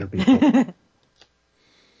be for other people.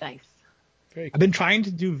 Nice. Very cool. I've been trying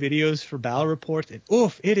to do videos for battle reports, and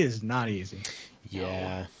it is not easy.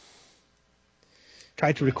 Yeah.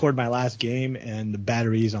 Tried to record my last game, and the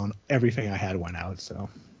batteries on everything I had went out. So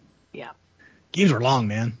Yeah. games were long,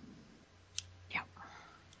 man. Yeah.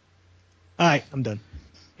 All right, I'm done.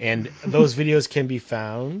 And those videos can be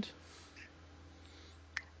found.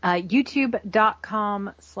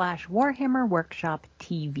 YouTube.com/Warhammer Workshop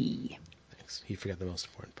TV. Thanks. He forgot the most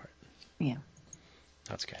important part. Yeah.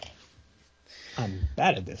 That's okay. I'm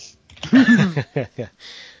bad at this.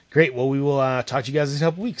 Great. Well, we will talk to you guys in a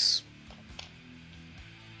couple weeks.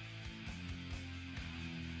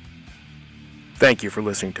 Thank you for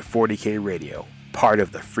listening to 40K Radio, part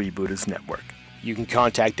of the Freebooters Network. You can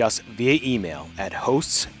contact us via email at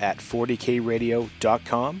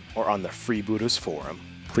hosts@40kradio.com or on the Freebooters Forum.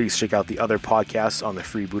 Please check out the other podcasts on the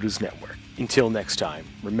Freebooters Network. Until next time,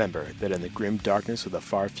 remember that in the grim darkness of the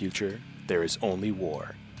far future, there is only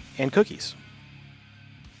war and cookies.